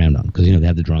to mess around on. Because, they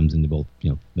have the drums and they both,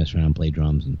 mess around and play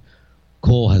drums. And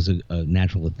Cole has a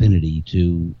natural affinity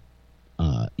to,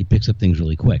 he picks up things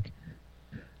really quick.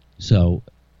 So,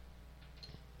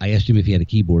 I asked him if he had a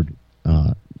keyboard,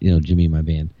 Jimmy in my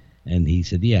band. And he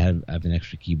said, yeah, I have an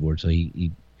extra keyboard. So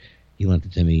he lent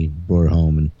it to me, brought it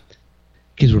home, and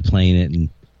kids were playing it. And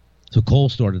so Cole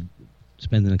started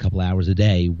spending a couple hours a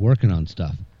day working on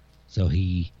stuff. So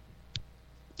he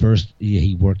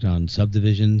worked on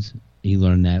subdivisions. He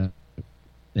learned that.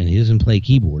 And he doesn't play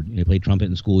keyboard. He played trumpet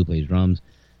in school. He plays drums.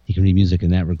 He can read music in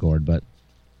that regard. But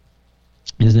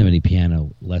he doesn't have any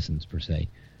piano lessons, per se,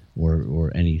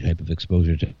 or any type of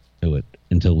exposure to it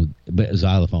but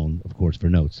xylophone, of course, for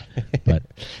notes. But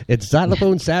it's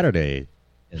Xylophone Saturday.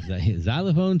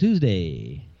 Xylophone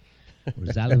Tuesday.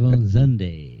 Or Xylophone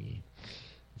Sunday.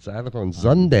 Xylophone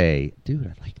Sunday. Dude,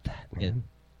 I like that, man.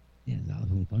 Yeah,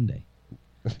 Xylophone Fun Day.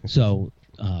 So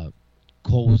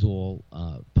Cole was all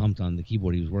pumped on the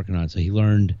keyboard he was working on. So he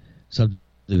learned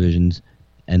subdivisions,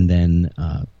 and then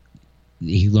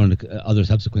he learned other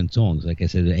subsequent songs. Like I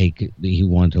said, he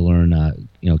wanted to learn,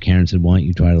 Karen said, why don't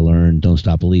you try to learn Don't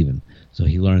Stop Believing? So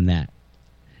he learned that.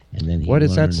 And then what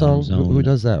is that song? Who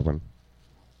does that one?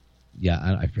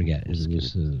 Yeah, I forget. It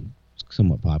was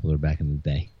somewhat popular back in the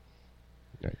day.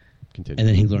 Right. Continue. And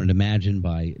then he learned Imagine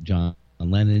by John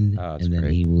Lennon. And then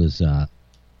great.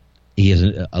 he has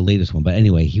a latest one. But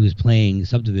anyway, he was playing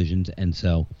subdivisions, and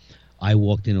so I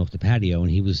walked in off the patio,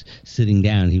 and he was sitting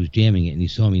down, he was jamming it, and he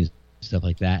saw me stuff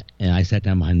like that, and I sat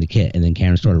down behind the kit, and then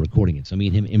Karen started recording it. So me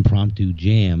and him impromptu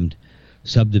jammed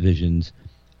subdivisions,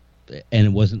 and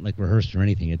it wasn't like rehearsed or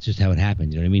anything. It's just how it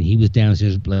happened. You know what I mean? He was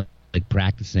downstairs like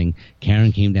practicing.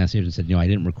 Karen came downstairs and said, I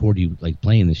didn't record you like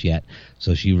playing this yet.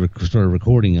 So she started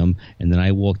recording them, and then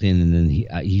I walked in, and then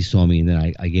he saw me, and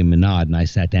then I gave him a nod, and I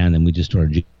sat down, and we just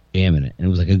started jamming it. And it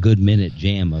was like a good minute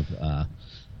jam of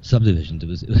subdivisions. It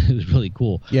was really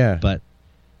cool. Yeah. But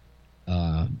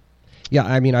Yeah,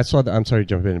 I mean, I saw I'm sorry to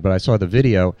jump in, but I saw the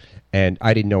video, and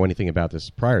I didn't know anything about this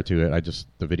prior to it.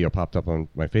 The video popped up on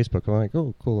my Facebook. I'm like,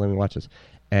 oh, cool, let me watch this.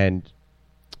 And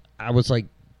I was like,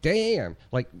 damn.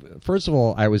 Like, first of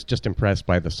all, I was just impressed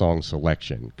by the song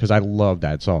selection, because I love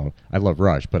that song. I love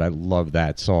Rush, but I love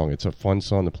that song. It's a fun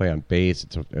song to play on bass.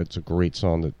 It's a great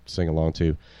song to sing along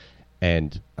to.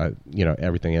 And,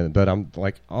 everything. But I'm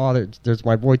like, oh, there's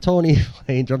my boy Tony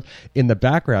playing drums in the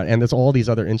background. And there's all these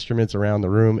other instruments around the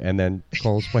room. And then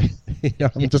Cole's playing.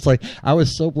 I'm just like, I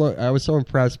was so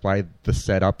impressed by the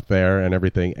setup there and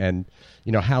everything. And,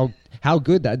 how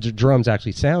good that drums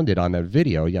actually sounded on that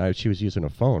video. Yeah, she was using a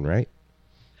phone, right?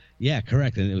 Yeah,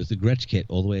 correct. And it was the Gretsch kit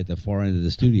all the way at the far end of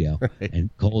the studio. Right. And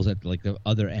Cole's at, like, the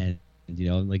other end.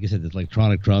 Like I said, there's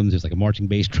electronic drums. There's like a marching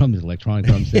bass drum. There's an electronic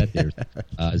drum set. There's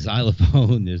a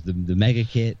xylophone. There's the mega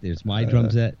kit. There's my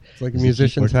drum set. It's like a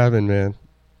musician's heaven, man.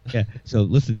 Yeah. So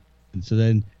listen. So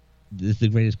then, this is the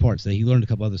greatest part. So he learned a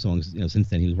couple other songs. Since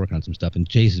then he was working on some stuff, and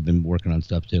Chase has been working on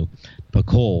stuff too. But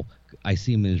Cole, I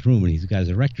see him in his room, and he's got his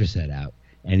erector set out,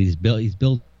 and he's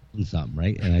building something,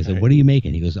 right? And I said, "What are you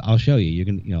making?" He goes, "I'll show you. You're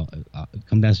gonna,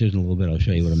 come downstairs in a little bit. I'll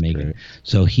show you what I'm making." Great.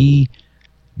 So he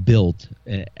built.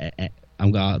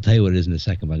 I'll tell you what it is in a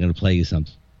second, but I'm going to play you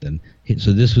something.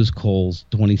 So this was Cole's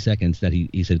 20 seconds that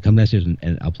he said, come downstairs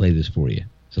and I'll play this for you.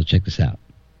 So check this out.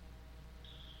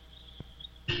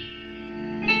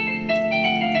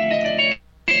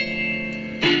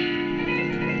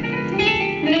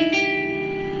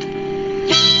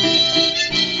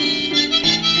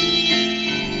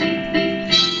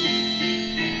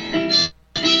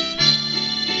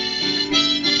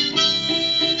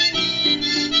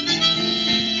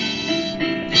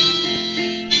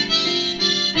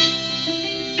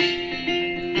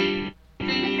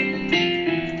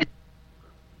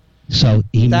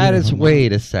 So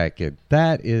wait a second.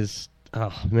 That is,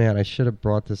 oh man, I should have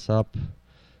brought this up.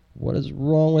 What is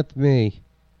wrong with me?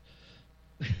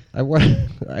 I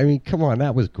mean, come on,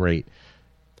 that was great.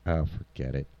 Oh,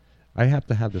 forget it. I have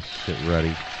to have this shit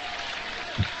ready.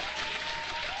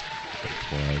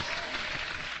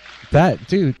 That,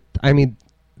 dude, I mean,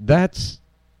 that's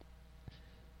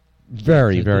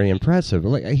very, very impressive.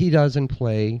 Like, he doesn't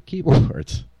play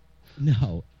keyboards.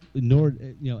 No, nor,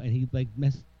 and he, like,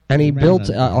 messes. And he built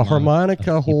a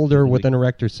harmonica holder with an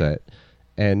erector set,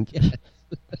 and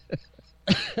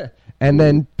and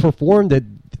then performed it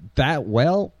that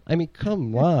well. I mean,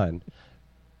 come on.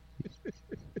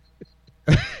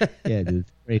 Yeah, dude,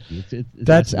 it's great.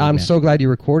 That's. I'm so glad you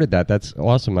recorded that. That's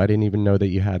awesome. I didn't even know that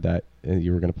you had that and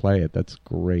you were going to play it. That's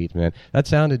great, man. That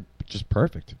sounded just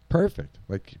perfect. Perfect.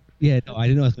 Like. Yeah, no, I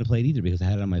didn't know I was going to play it either because I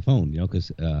had it on my phone.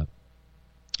 Because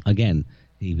again.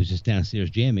 He was just downstairs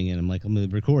jamming, and I'm like, I'm going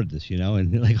to record this,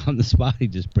 and like on the spot, he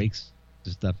just breaks the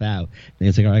stuff out. And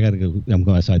it's like, I got to go. I'm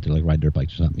going outside to like ride dirt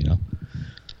bikes or something,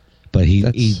 But he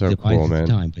so cool, man.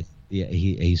 Time. But yeah,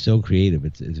 he's so creative.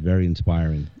 It's very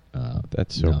inspiring.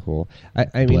 That's so cool. I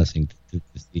mean, blessing to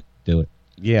do it.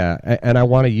 Yeah, and I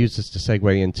want to use this to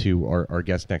segue into our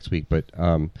guest next week, but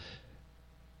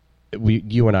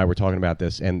you and I were talking about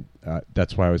this, and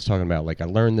that's why I was talking about, like, I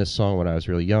learned this song when I was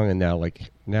really young, and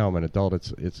now I'm an adult.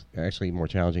 It's actually more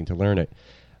challenging to learn it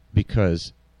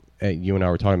because you and I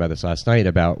were talking about this last night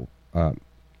about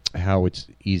how it's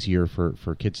easier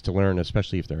for kids to learn,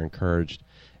 especially if they're encouraged,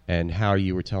 and how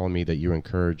you were telling me that you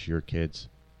encourage your kids.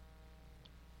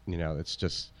 It's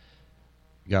just,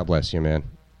 God bless you, man.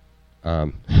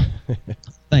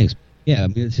 Thanks. Yeah, I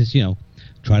mean, it's just,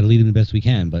 try to lead them the best we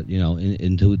can, but,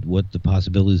 into what the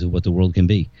possibilities of what the world can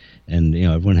be. And,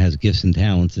 everyone has gifts and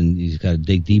talents, and you just got to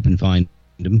dig deep and find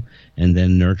them and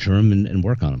then nurture them and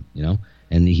work on them,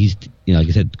 And he's, like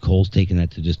I said, Cole's taken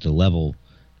that to just a level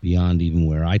beyond even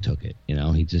where I took it.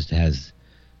 He just has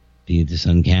this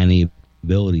uncanny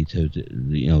ability to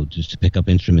just to pick up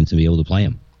instruments and be able to play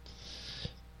them.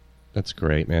 That's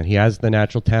great, man. He has the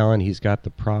natural talent. He's got the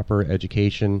proper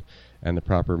education and the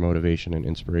proper motivation and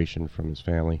inspiration from his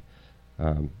family.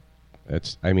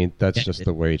 That's just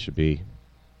the way it should be.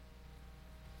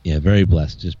 Yeah, very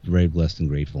blessed. Just very blessed and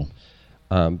grateful.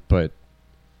 But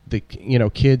the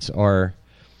kids are,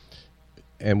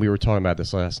 and we were talking about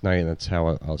this last night, and that's how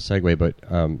I'll segue. But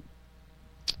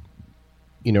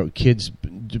kids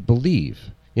believe.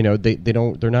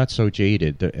 They're not so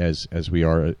jaded as we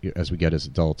are as we get as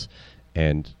adults,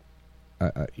 and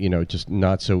just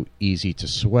not so easy to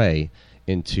sway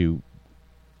into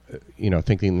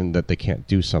thinking that they can't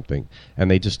do something,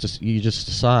 and you just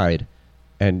decide.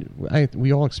 And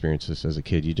we all experience this as a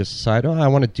kid. You just decide, I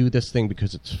want to do this thing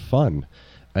because it's fun,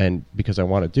 and because I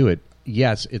want to do it.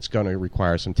 Yes, it's going to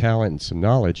require some talent and some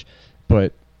knowledge,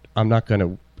 but I'm not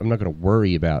going to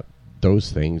worry about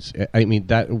those things. I mean,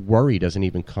 that worry doesn't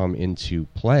even come into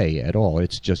play at all.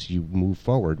 It's just you move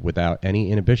forward without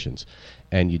any inhibitions,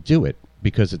 and you do it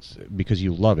because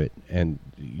you love it, and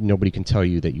nobody can tell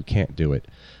you that you can't do it.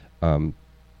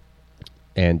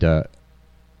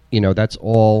 That's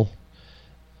all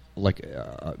like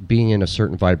being in a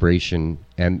certain vibration,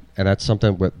 and that's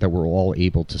something that we're all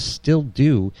able to still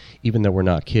do, even though we're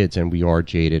not kids and we are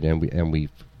jaded and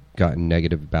we've gotten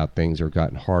negative about things or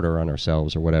gotten harder on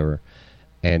ourselves or whatever.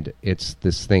 And it's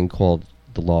this thing called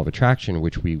the law of attraction,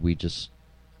 which we just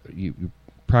you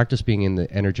practice being in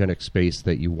the energetic space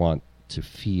that you want to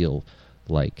feel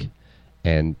like,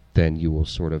 and then you will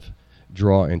sort of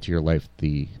draw into your life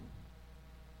the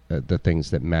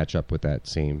things that match up with that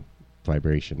same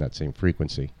vibration, that same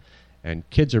frequency. And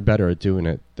kids are better at doing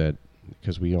it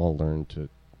because we all learn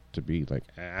to be like,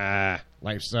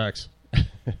 life sucks.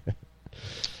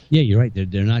 Yeah, you're right.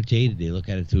 They're not jaded. They look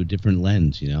at it through a different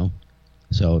lens,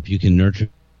 So if you can nurture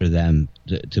them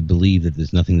to believe that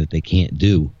there's nothing that they can't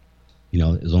do,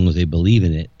 as long as they believe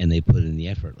in it and they put in the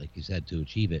effort, like you said, to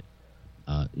achieve it.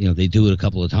 They do it a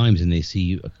couple of times and they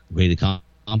see a great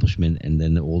accomplishment, and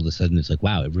then all of a sudden it's like,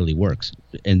 wow, it really works.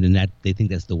 And then they think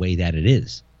that's the way that it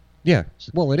is. Yeah,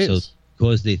 well, it is. So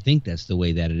because they think that's the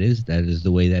way that it is, that is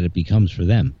the way that it becomes for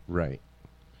them. Right.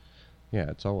 Yeah,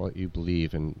 it's all what you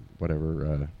believe in,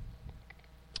 wherever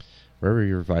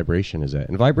your vibration is at.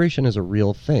 And vibration is a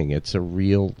real thing. It's a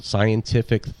real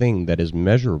scientific thing that is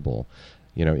measurable.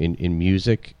 In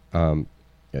music,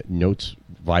 notes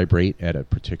vibrate at a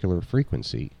particular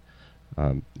frequency.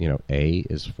 A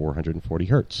is 440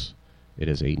 hertz. It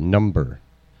is a number.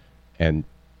 And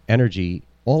energy,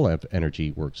 all of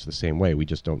energy works the same way. We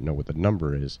just don't know what the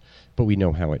number is, but we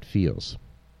know how it feels.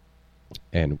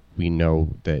 And we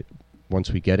know that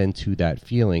once we get into that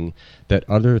feeling, that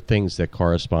other things that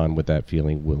correspond with that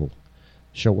feeling will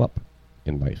show up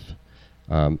in life.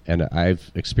 And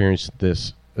I've experienced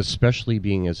this, especially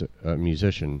being as a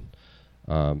musician,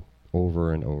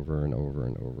 over and over and over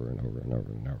and over and over and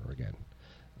over and over again.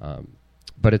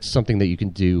 But it's something that you can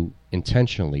do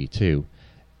intentionally too.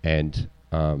 And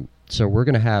so we're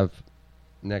going to have,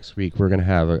 next week, we're going to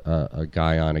have a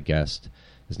guy on, a guest.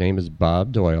 His name is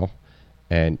Bob Doyle,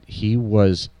 and he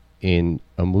was in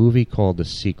a movie called The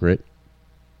Secret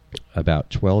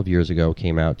about 12 years ago,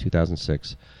 came out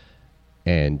 2006,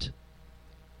 and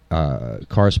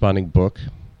corresponding book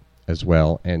as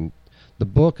well. And the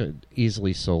book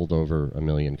easily sold over 1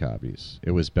 million copies.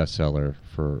 It was bestseller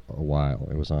for a while.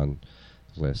 It was on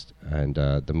the list. And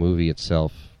the movie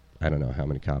itself, I don't know how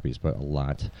many copies, but a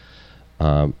lot.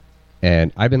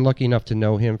 And I've been lucky enough to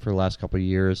know him for the last couple of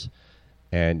years.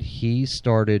 And he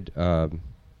started...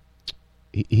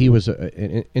 He was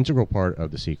an integral part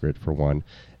of The Secret, for one.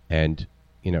 And,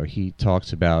 he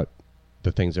talks about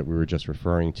the things that we were just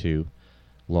referring to,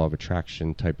 law of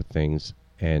attraction type of things.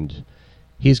 And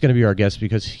he's going to be our guest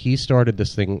because he started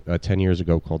this thing 10 years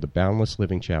ago called the Boundless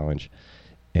Living Challenge.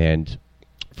 And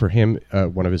for him,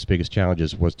 one of his biggest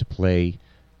challenges was to play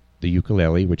the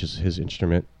ukulele, which is his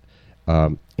instrument,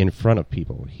 in front of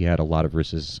people. He had a lot of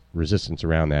resistance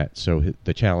around that. So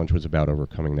the challenge was about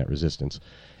overcoming that resistance.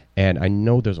 And I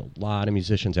know there's a lot of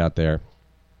musicians out there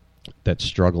that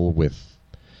struggle with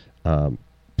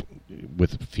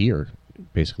fear,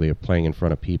 basically, of playing in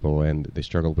front of people, and they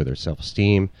struggle with their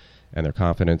self-esteem and their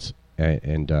confidence.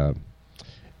 And Bob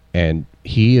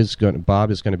is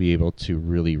going to be able to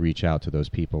really reach out to those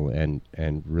people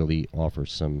and really offer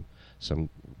some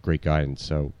great guidance.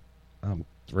 So I'm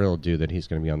thrilled, dude, that he's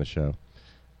going to be on the show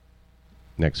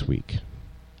next week.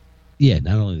 Yeah,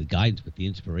 not only the guidance, but the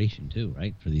inspiration, too,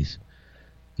 right? For these,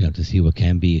 to see what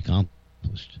can be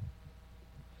accomplished.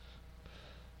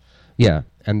 Yeah,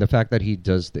 and the fact that he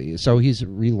does so he's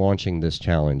relaunching this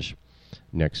challenge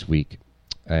next week,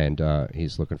 and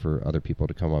he's looking for other people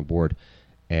to come on board.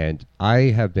 And I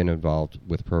have been involved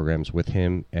with programs with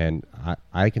him, and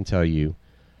I can tell you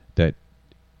that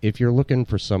if you're looking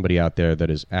for somebody out there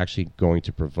that is actually going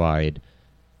to provide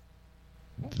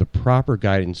the proper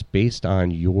guidance based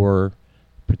on your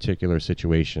particular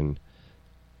situation,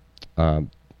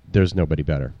 there's nobody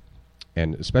better.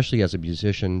 And especially as a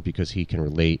musician, because he can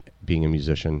relate being a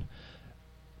musician,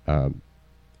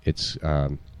 it's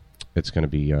going to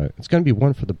be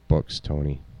one for the books,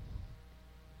 Tony.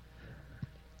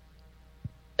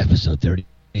 Episode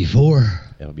 34.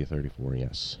 It'll be 34,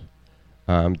 yes.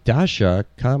 Dasha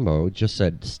Combo just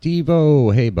said, Steve-O,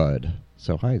 hey bud.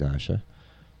 So hi, Dasha.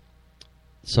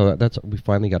 So we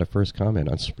finally got a first comment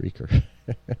on Spreaker.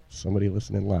 Somebody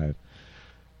listening live.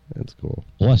 That's cool.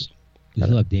 Awesome. We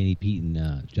still have Danny, Pete,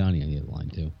 and Johnny on the other line,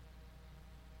 too.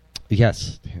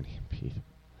 Yes, Danny and Pete.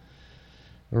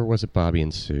 Or was it Bobby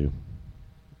and Sue?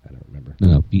 I don't remember.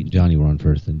 No, Pete and Johnny were on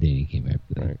first, and Danny came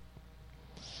after that. Right.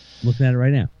 Looking at it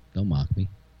right now. Don't mock me.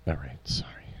 All right, sorry.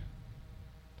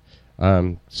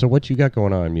 So what you got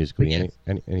going on musically?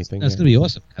 Anything? That's going to be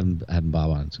awesome having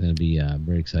Bob on. It's going to be a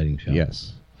very exciting show.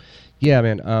 Yes. Yeah,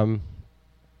 man.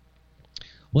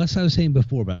 Well, that's what I was saying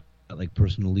before about like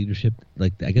personal leadership.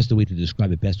 Like, I guess the way to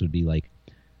describe it best would be like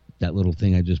that little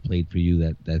thing I just played for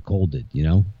you that Cole did, you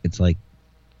know? It's like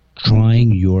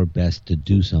trying your best to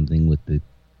do something with the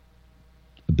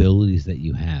abilities that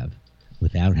you have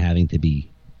without having to be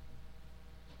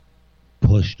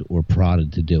pushed or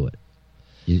prodded to do it.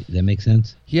 Does that make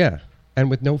sense? Yeah, and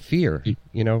with no fear,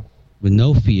 you know? With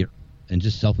no fear and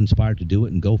just self-inspired to do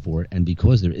it and go for it. And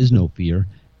because there is no fear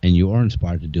and you are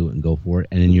inspired to do it and go for it,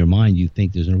 and in your mind you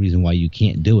think there's no reason why you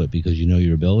can't do it because you know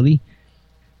your ability,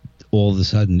 all of a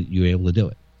sudden you're able to do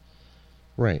it.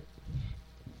 Right.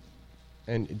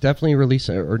 And definitely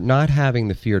releasing or not having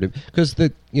the fear to, because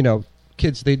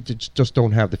kids, they just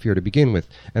don't have the fear to begin with.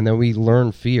 And then we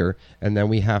learn fear, and then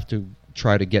we have to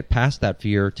try to get past that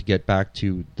fear to get back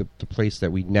to the place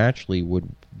that we naturally would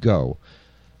go.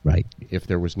 Right. If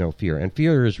there was no fear. And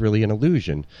fear is really an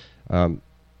illusion.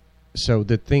 So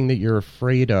the thing that you're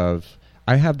afraid of,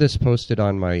 I have this posted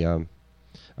on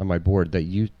my board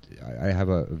that I have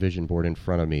a vision board in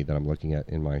front of me that I'm looking at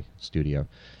in my studio.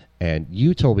 And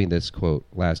you told me this quote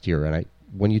last year, and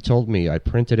when you told me, I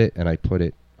printed it and I put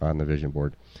it on the vision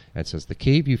board. And it says, "The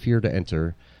cave you fear to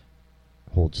enter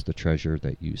holds the treasure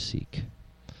that you seek."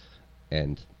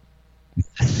 And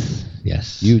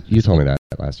yes, you told me that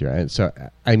last year. And so,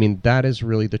 I mean, that is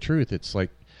really the truth. It's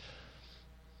like,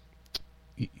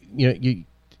 you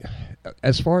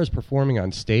as far as performing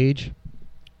on stage,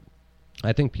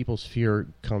 I think people's fear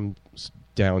comes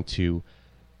down to,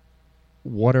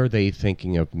 what are they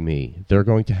thinking of me? They're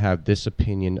going to have this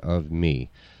opinion of me.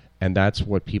 And that's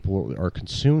what people are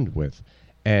consumed with.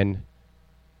 And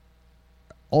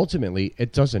ultimately,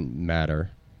 it doesn't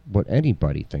matter what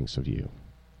anybody thinks of you.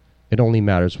 It only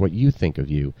matters what you think of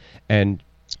you. And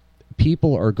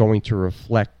people are going to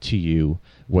reflect to you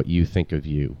what you think of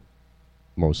you,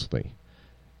 mostly.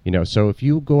 So if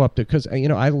you go up to, because,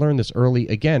 I learned this early.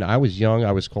 Again, I was young.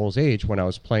 I was Cole's age when I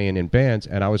was playing in bands,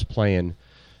 and I was playing,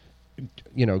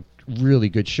 really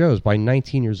good shows. By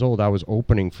 19 years old, I was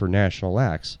opening for national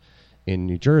acts in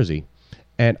New Jersey,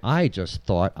 and I just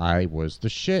thought I was the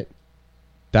shit.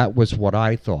 That was what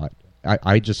I thought.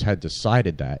 I just had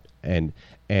decided that, and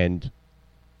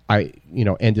I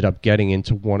ended up getting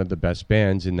into one of the best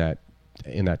bands in that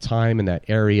time, in that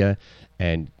area,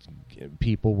 and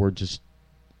people were just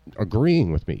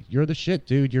agreeing with me. You're the shit,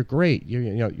 dude. You're great.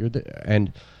 You're the,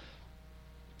 and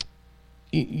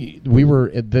we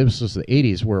were, this was the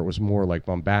 80s where it was more like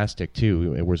bombastic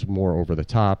too. It was more over the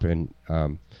top, and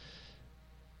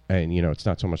it's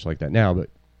not so much like that now,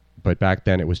 but back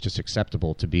then it was just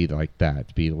acceptable to be like that,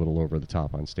 to be a little over the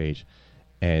top on stage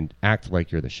and act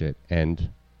like you're the shit. And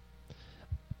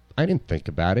I didn't think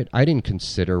about it. I didn't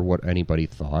consider what anybody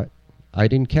thought. I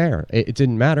didn't care. It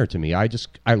didn't matter to me. I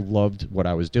loved what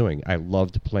I was doing. I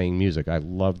loved playing music. I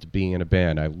loved being in a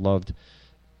band. I loved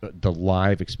the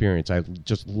live experience. I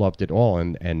just loved it all,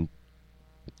 and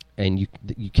you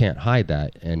can't hide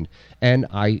that. And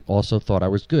I also thought I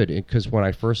was good, because when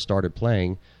I first started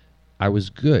playing, I was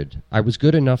good. I was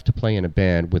good enough to play in a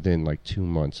band within like 2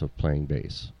 months of playing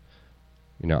bass.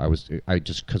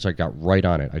 Because I got right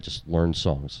on it. I just learned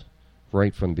songs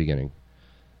right from the beginning.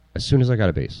 As soon as I got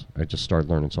a bass, I just started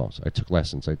learning songs. I took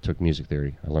lessons. I took music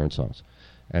theory. I learned songs,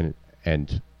 and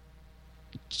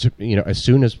as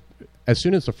soon as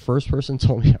the first person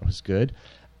told me I was good,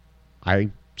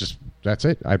 that's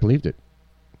it. I believed it.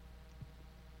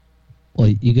 Well,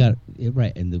 you got it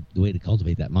right, and the way to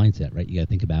cultivate that mindset, right? You got to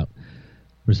think about,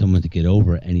 for someone to get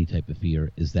over any type of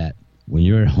fear, is that when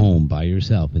you're at home by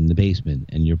yourself in the basement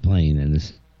and you're playing and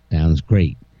this sounds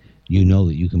great, you know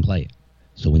that you can play it.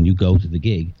 So when you go to the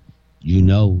gig, you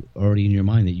know already in your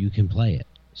mind that you can play it.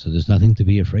 So there's nothing to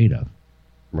be afraid of.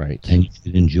 Right. And you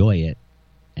can enjoy it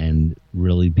and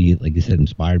really be, like you said,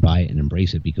 inspired by it and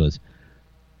embrace it, because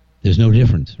there's no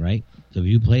difference, right? So if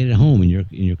you play it at home and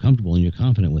you're comfortable and you're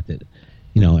confident with it,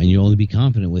 and you only be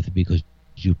confident with it because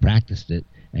you practiced it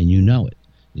and you know it,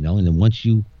 and then once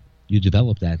you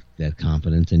develop that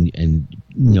confidence and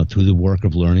through the work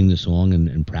of learning the song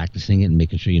and practicing it and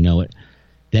making sure you know it,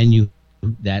 then you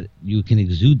can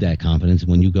exude that confidence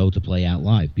when you go to play out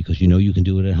live, because you can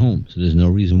do it at home. So there's no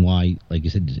reason why, like you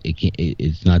said,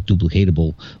 it's not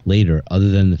duplicatable later, other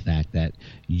than the fact that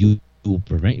you will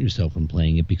prevent yourself from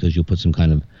playing it because you'll put some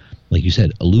kind of, like you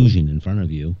said, illusion in front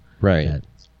of you, right, that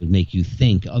would make you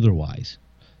think otherwise.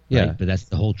 Yeah. Right? But that's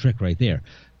the whole trick right there.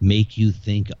 Make you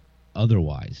think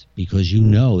otherwise because you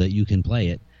know that you can play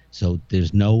it. So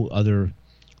there's no other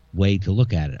way to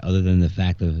look at it other than the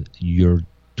fact of you're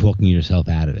talking yourself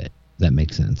out of it. That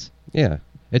makes sense. Yeah.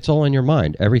 It's all in your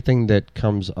mind. Everything that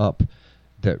comes up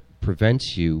that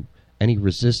prevents you, any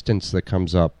resistance that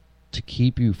comes up to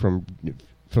keep you from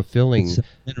fulfilling. It's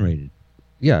generated.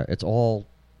 Yeah, it's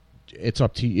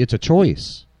up to you. It's a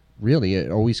choice. Really, it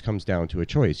always comes down to a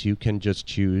choice. You can just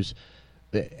choose,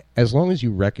 as long as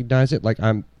you recognize it. Like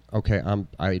I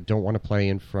don't want to play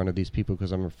in front of these people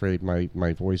because I'm afraid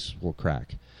my voice will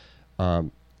crack.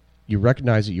 You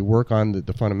recognize it. You work on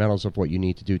the fundamentals of what you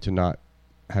need to do to not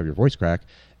have your voice crack,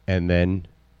 and then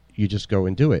you just go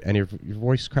and do it. And if your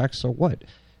voice cracks, so what?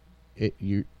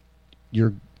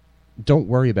 You're don't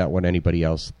worry about what anybody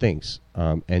else thinks,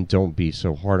 and don't be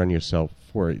so hard on yourself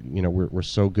for it. You know, we're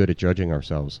so good at judging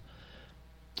ourselves.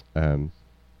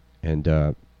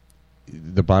 The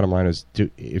bottom line is,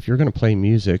 if you're going to play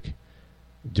music,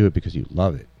 do it because you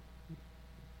love it.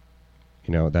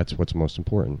 You know, that's what's most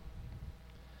important.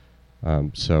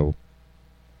 So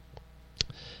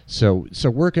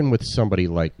working with somebody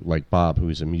like Bob,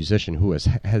 who's a musician who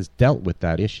has dealt with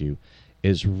that issue,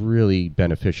 is really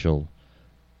beneficial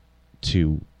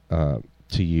to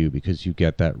you, because you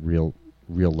get that real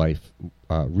life,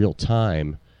 real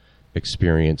time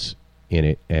experience in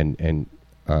it, and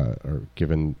are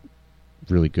given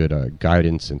really good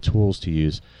guidance and tools to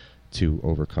use to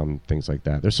overcome things like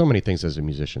that. There's so many things as a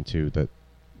musician too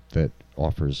that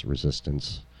offers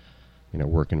resistance. You know,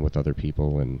 working with other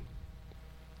people and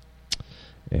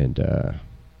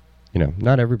you know,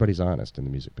 not everybody's honest in the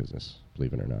music business,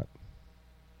 believe it or not.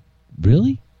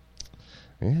 Really?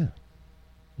 Yeah.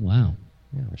 Wow.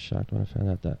 Yeah, I was shocked when I found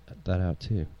out that out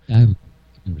too. I've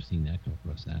never seen that come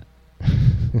across that.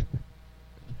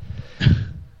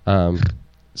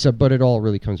 But it all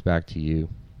really comes back to you.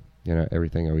 You know,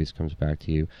 everything always comes back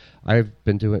to you. I've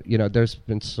been doing, you know, there's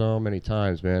been so many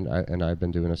times, man, and I've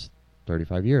been doing this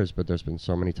 35 years, but there's been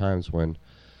so many times when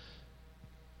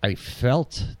I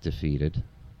felt defeated,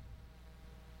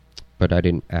 but I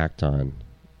didn't act on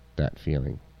that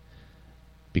feeling,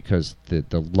 because the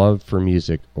love for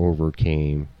music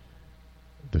overcame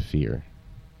the fear.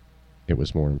 It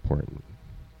was more important.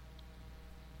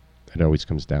 It always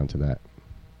comes down to that.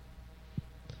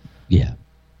 Yeah,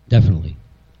 definitely.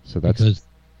 So that's because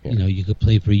you know, you could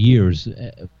play for years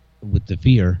with the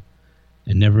fear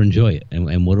and never enjoy it,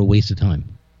 and what a waste of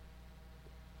time.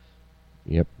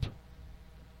 Yep.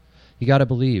 You got to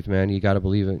believe, man. You got to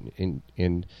believe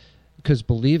in because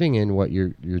believing in what you're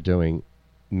doing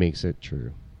makes it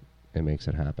true. It makes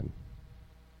it happen.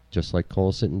 Just like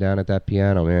Cole sitting down at that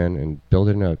piano, man, and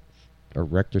building a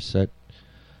Rector set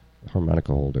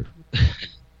harmonica holder.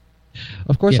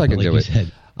 Of course, I can do it.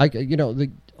 Said.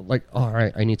 All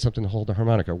right, I need something to hold the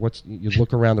harmonica. You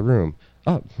look around the room.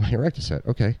 Oh, my Rector set.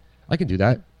 Okay, I can do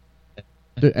that.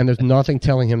 And there's nothing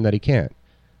telling him that he can't.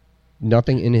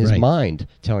 Nothing in his mind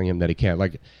telling him that he can't.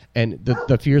 Like, and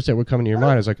the fears that would come into your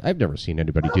mind is like, I've never seen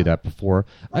anybody do that before.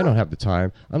 I don't have the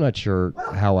time. I'm not sure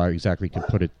how I exactly can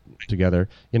put it together.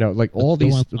 You know, like all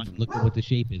these. Look at what the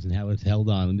shape is and how it's held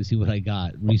on. Let me see what I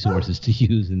got. Resources to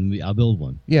use, and I'll build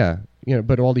one. Yeah, you know,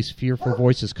 but all these fearful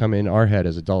voices come in our head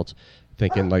as adults,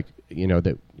 thinking like, you know,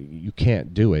 that you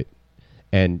can't do it.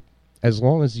 And as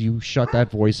long as you shut that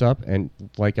voice up, and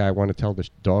like I want to tell the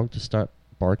dog to stop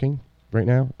barking right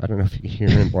now. I don't know if you can hear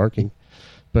him barking,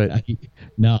 but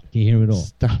no, can't hear him at all.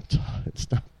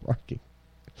 Stop barking.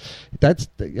 That's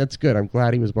good. I'm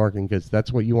glad he was barking, because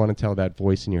that's what you want to tell that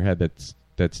voice in your head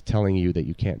that's telling you that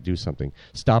you can't do something.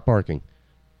 Stop barking.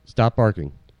 Stop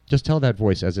barking. Just tell that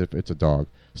voice as if it's a dog.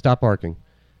 Stop barking.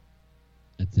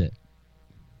 That's it.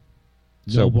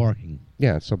 No barking.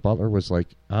 Yeah, so Butler was like,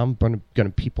 I'm gonna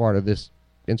be part of this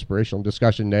inspirational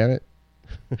discussion, damn it.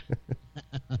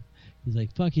 He's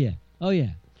like, fuck yeah. Oh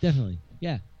yeah, definitely.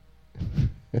 Yeah.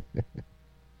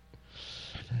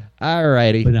 All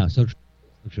righty. But no, so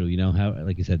true. You know how,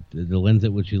 like I said, the lens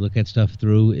at which you look at stuff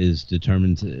through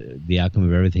determines the outcome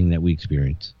of everything that we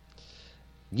experience.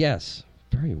 Yes.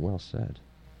 Very well said.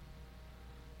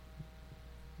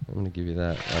 I'm going to give you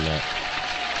that on that.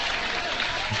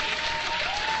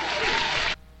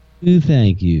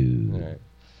 Thank you.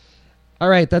 All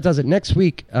right, that does it. Next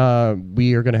week,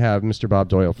 we are going to have Mr. Bob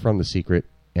Doyle from The Secret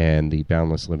and the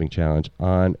Boundless Living Challenge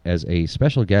on as a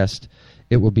special guest.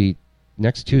 It will be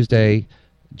next Tuesday,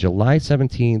 July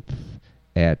 17th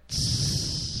at,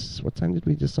 what time did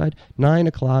we decide? 9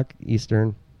 o'clock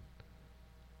Eastern,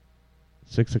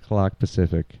 6 o'clock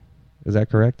Pacific. Is that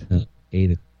correct?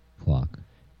 8 o'clock.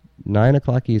 9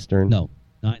 o'clock Eastern. No.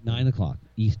 9 o'clock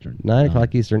Eastern. 9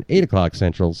 o'clock Eastern, 8 o'clock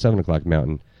Central, 7 o'clock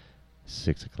Mountain,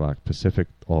 6 o'clock Pacific,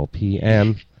 all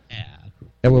PM. Yeah.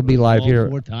 And we'll be live all here.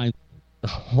 4 times.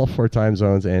 All 4 time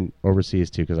zones and overseas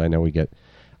too, because I know we get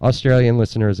Australian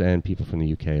listeners and people from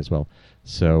the UK as well.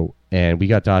 So, and we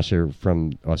got Dasha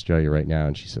from Australia right now,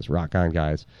 and she says, "Rock on,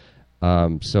 guys!"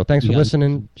 So thanks for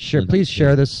listening. Please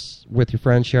share this with your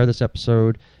friends. Share this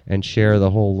episode and share the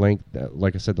whole link.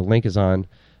 Like I said, the link is on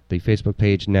the Facebook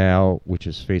page now, which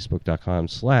is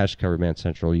facebook.com/Coverband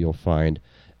Central. You'll find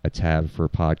a tab for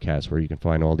podcasts where you can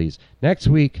find all these. Next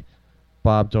week,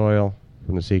 Bob Doyle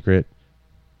from The Secret.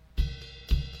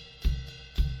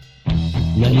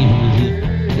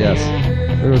 Yes.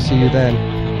 We will see you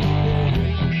then.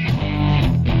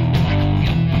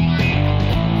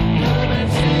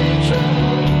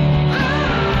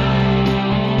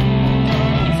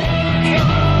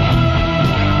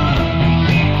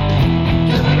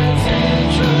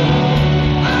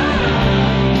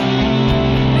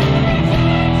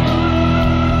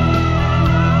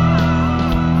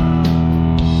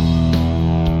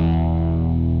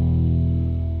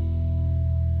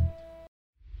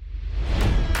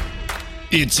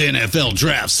 It's NFL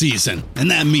draft season,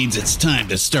 and that means it's time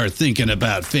to start thinking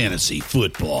about fantasy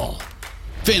football.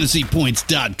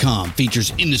 FantasyPoints.com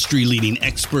features industry-leading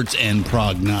experts and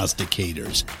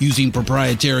prognosticators using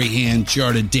proprietary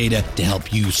hand-charted data to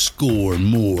help you score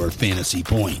more fantasy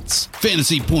points.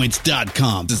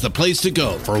 FantasyPoints.com is the place to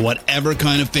go for whatever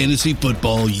kind of fantasy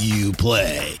football you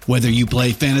play. Whether you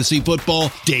play fantasy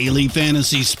football, daily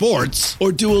fantasy sports,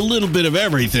 or do a little bit of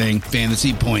everything,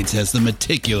 Fantasy Points has the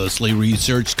meticulously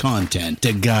researched content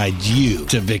to guide you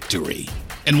to victory.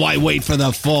 And why wait for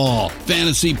the fall?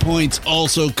 Fantasy Points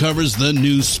also covers the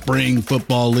new spring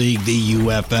football league, the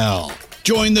UFL.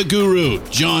 Join the guru,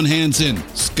 John Hansen,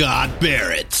 Scott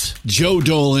Barrett, Joe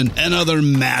Dolan, and other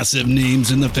massive names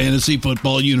in the fantasy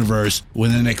football universe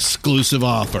with an exclusive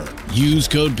offer. Use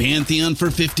code Pantheon for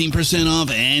 15% off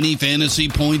any Fantasy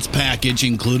Points package,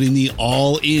 including the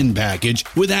all-in package,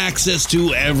 with access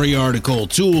to every article,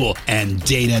 tool, and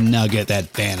data nugget that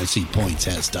Fantasy Points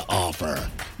has to offer.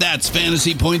 That's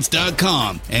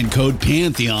FantasyPoints.com and code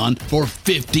Pantheon for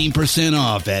 15%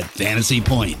 off at Fantasy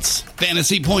Points.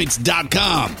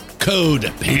 FantasyPoints.com,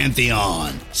 code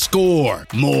Pantheon. Score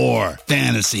more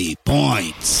fantasy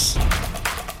points.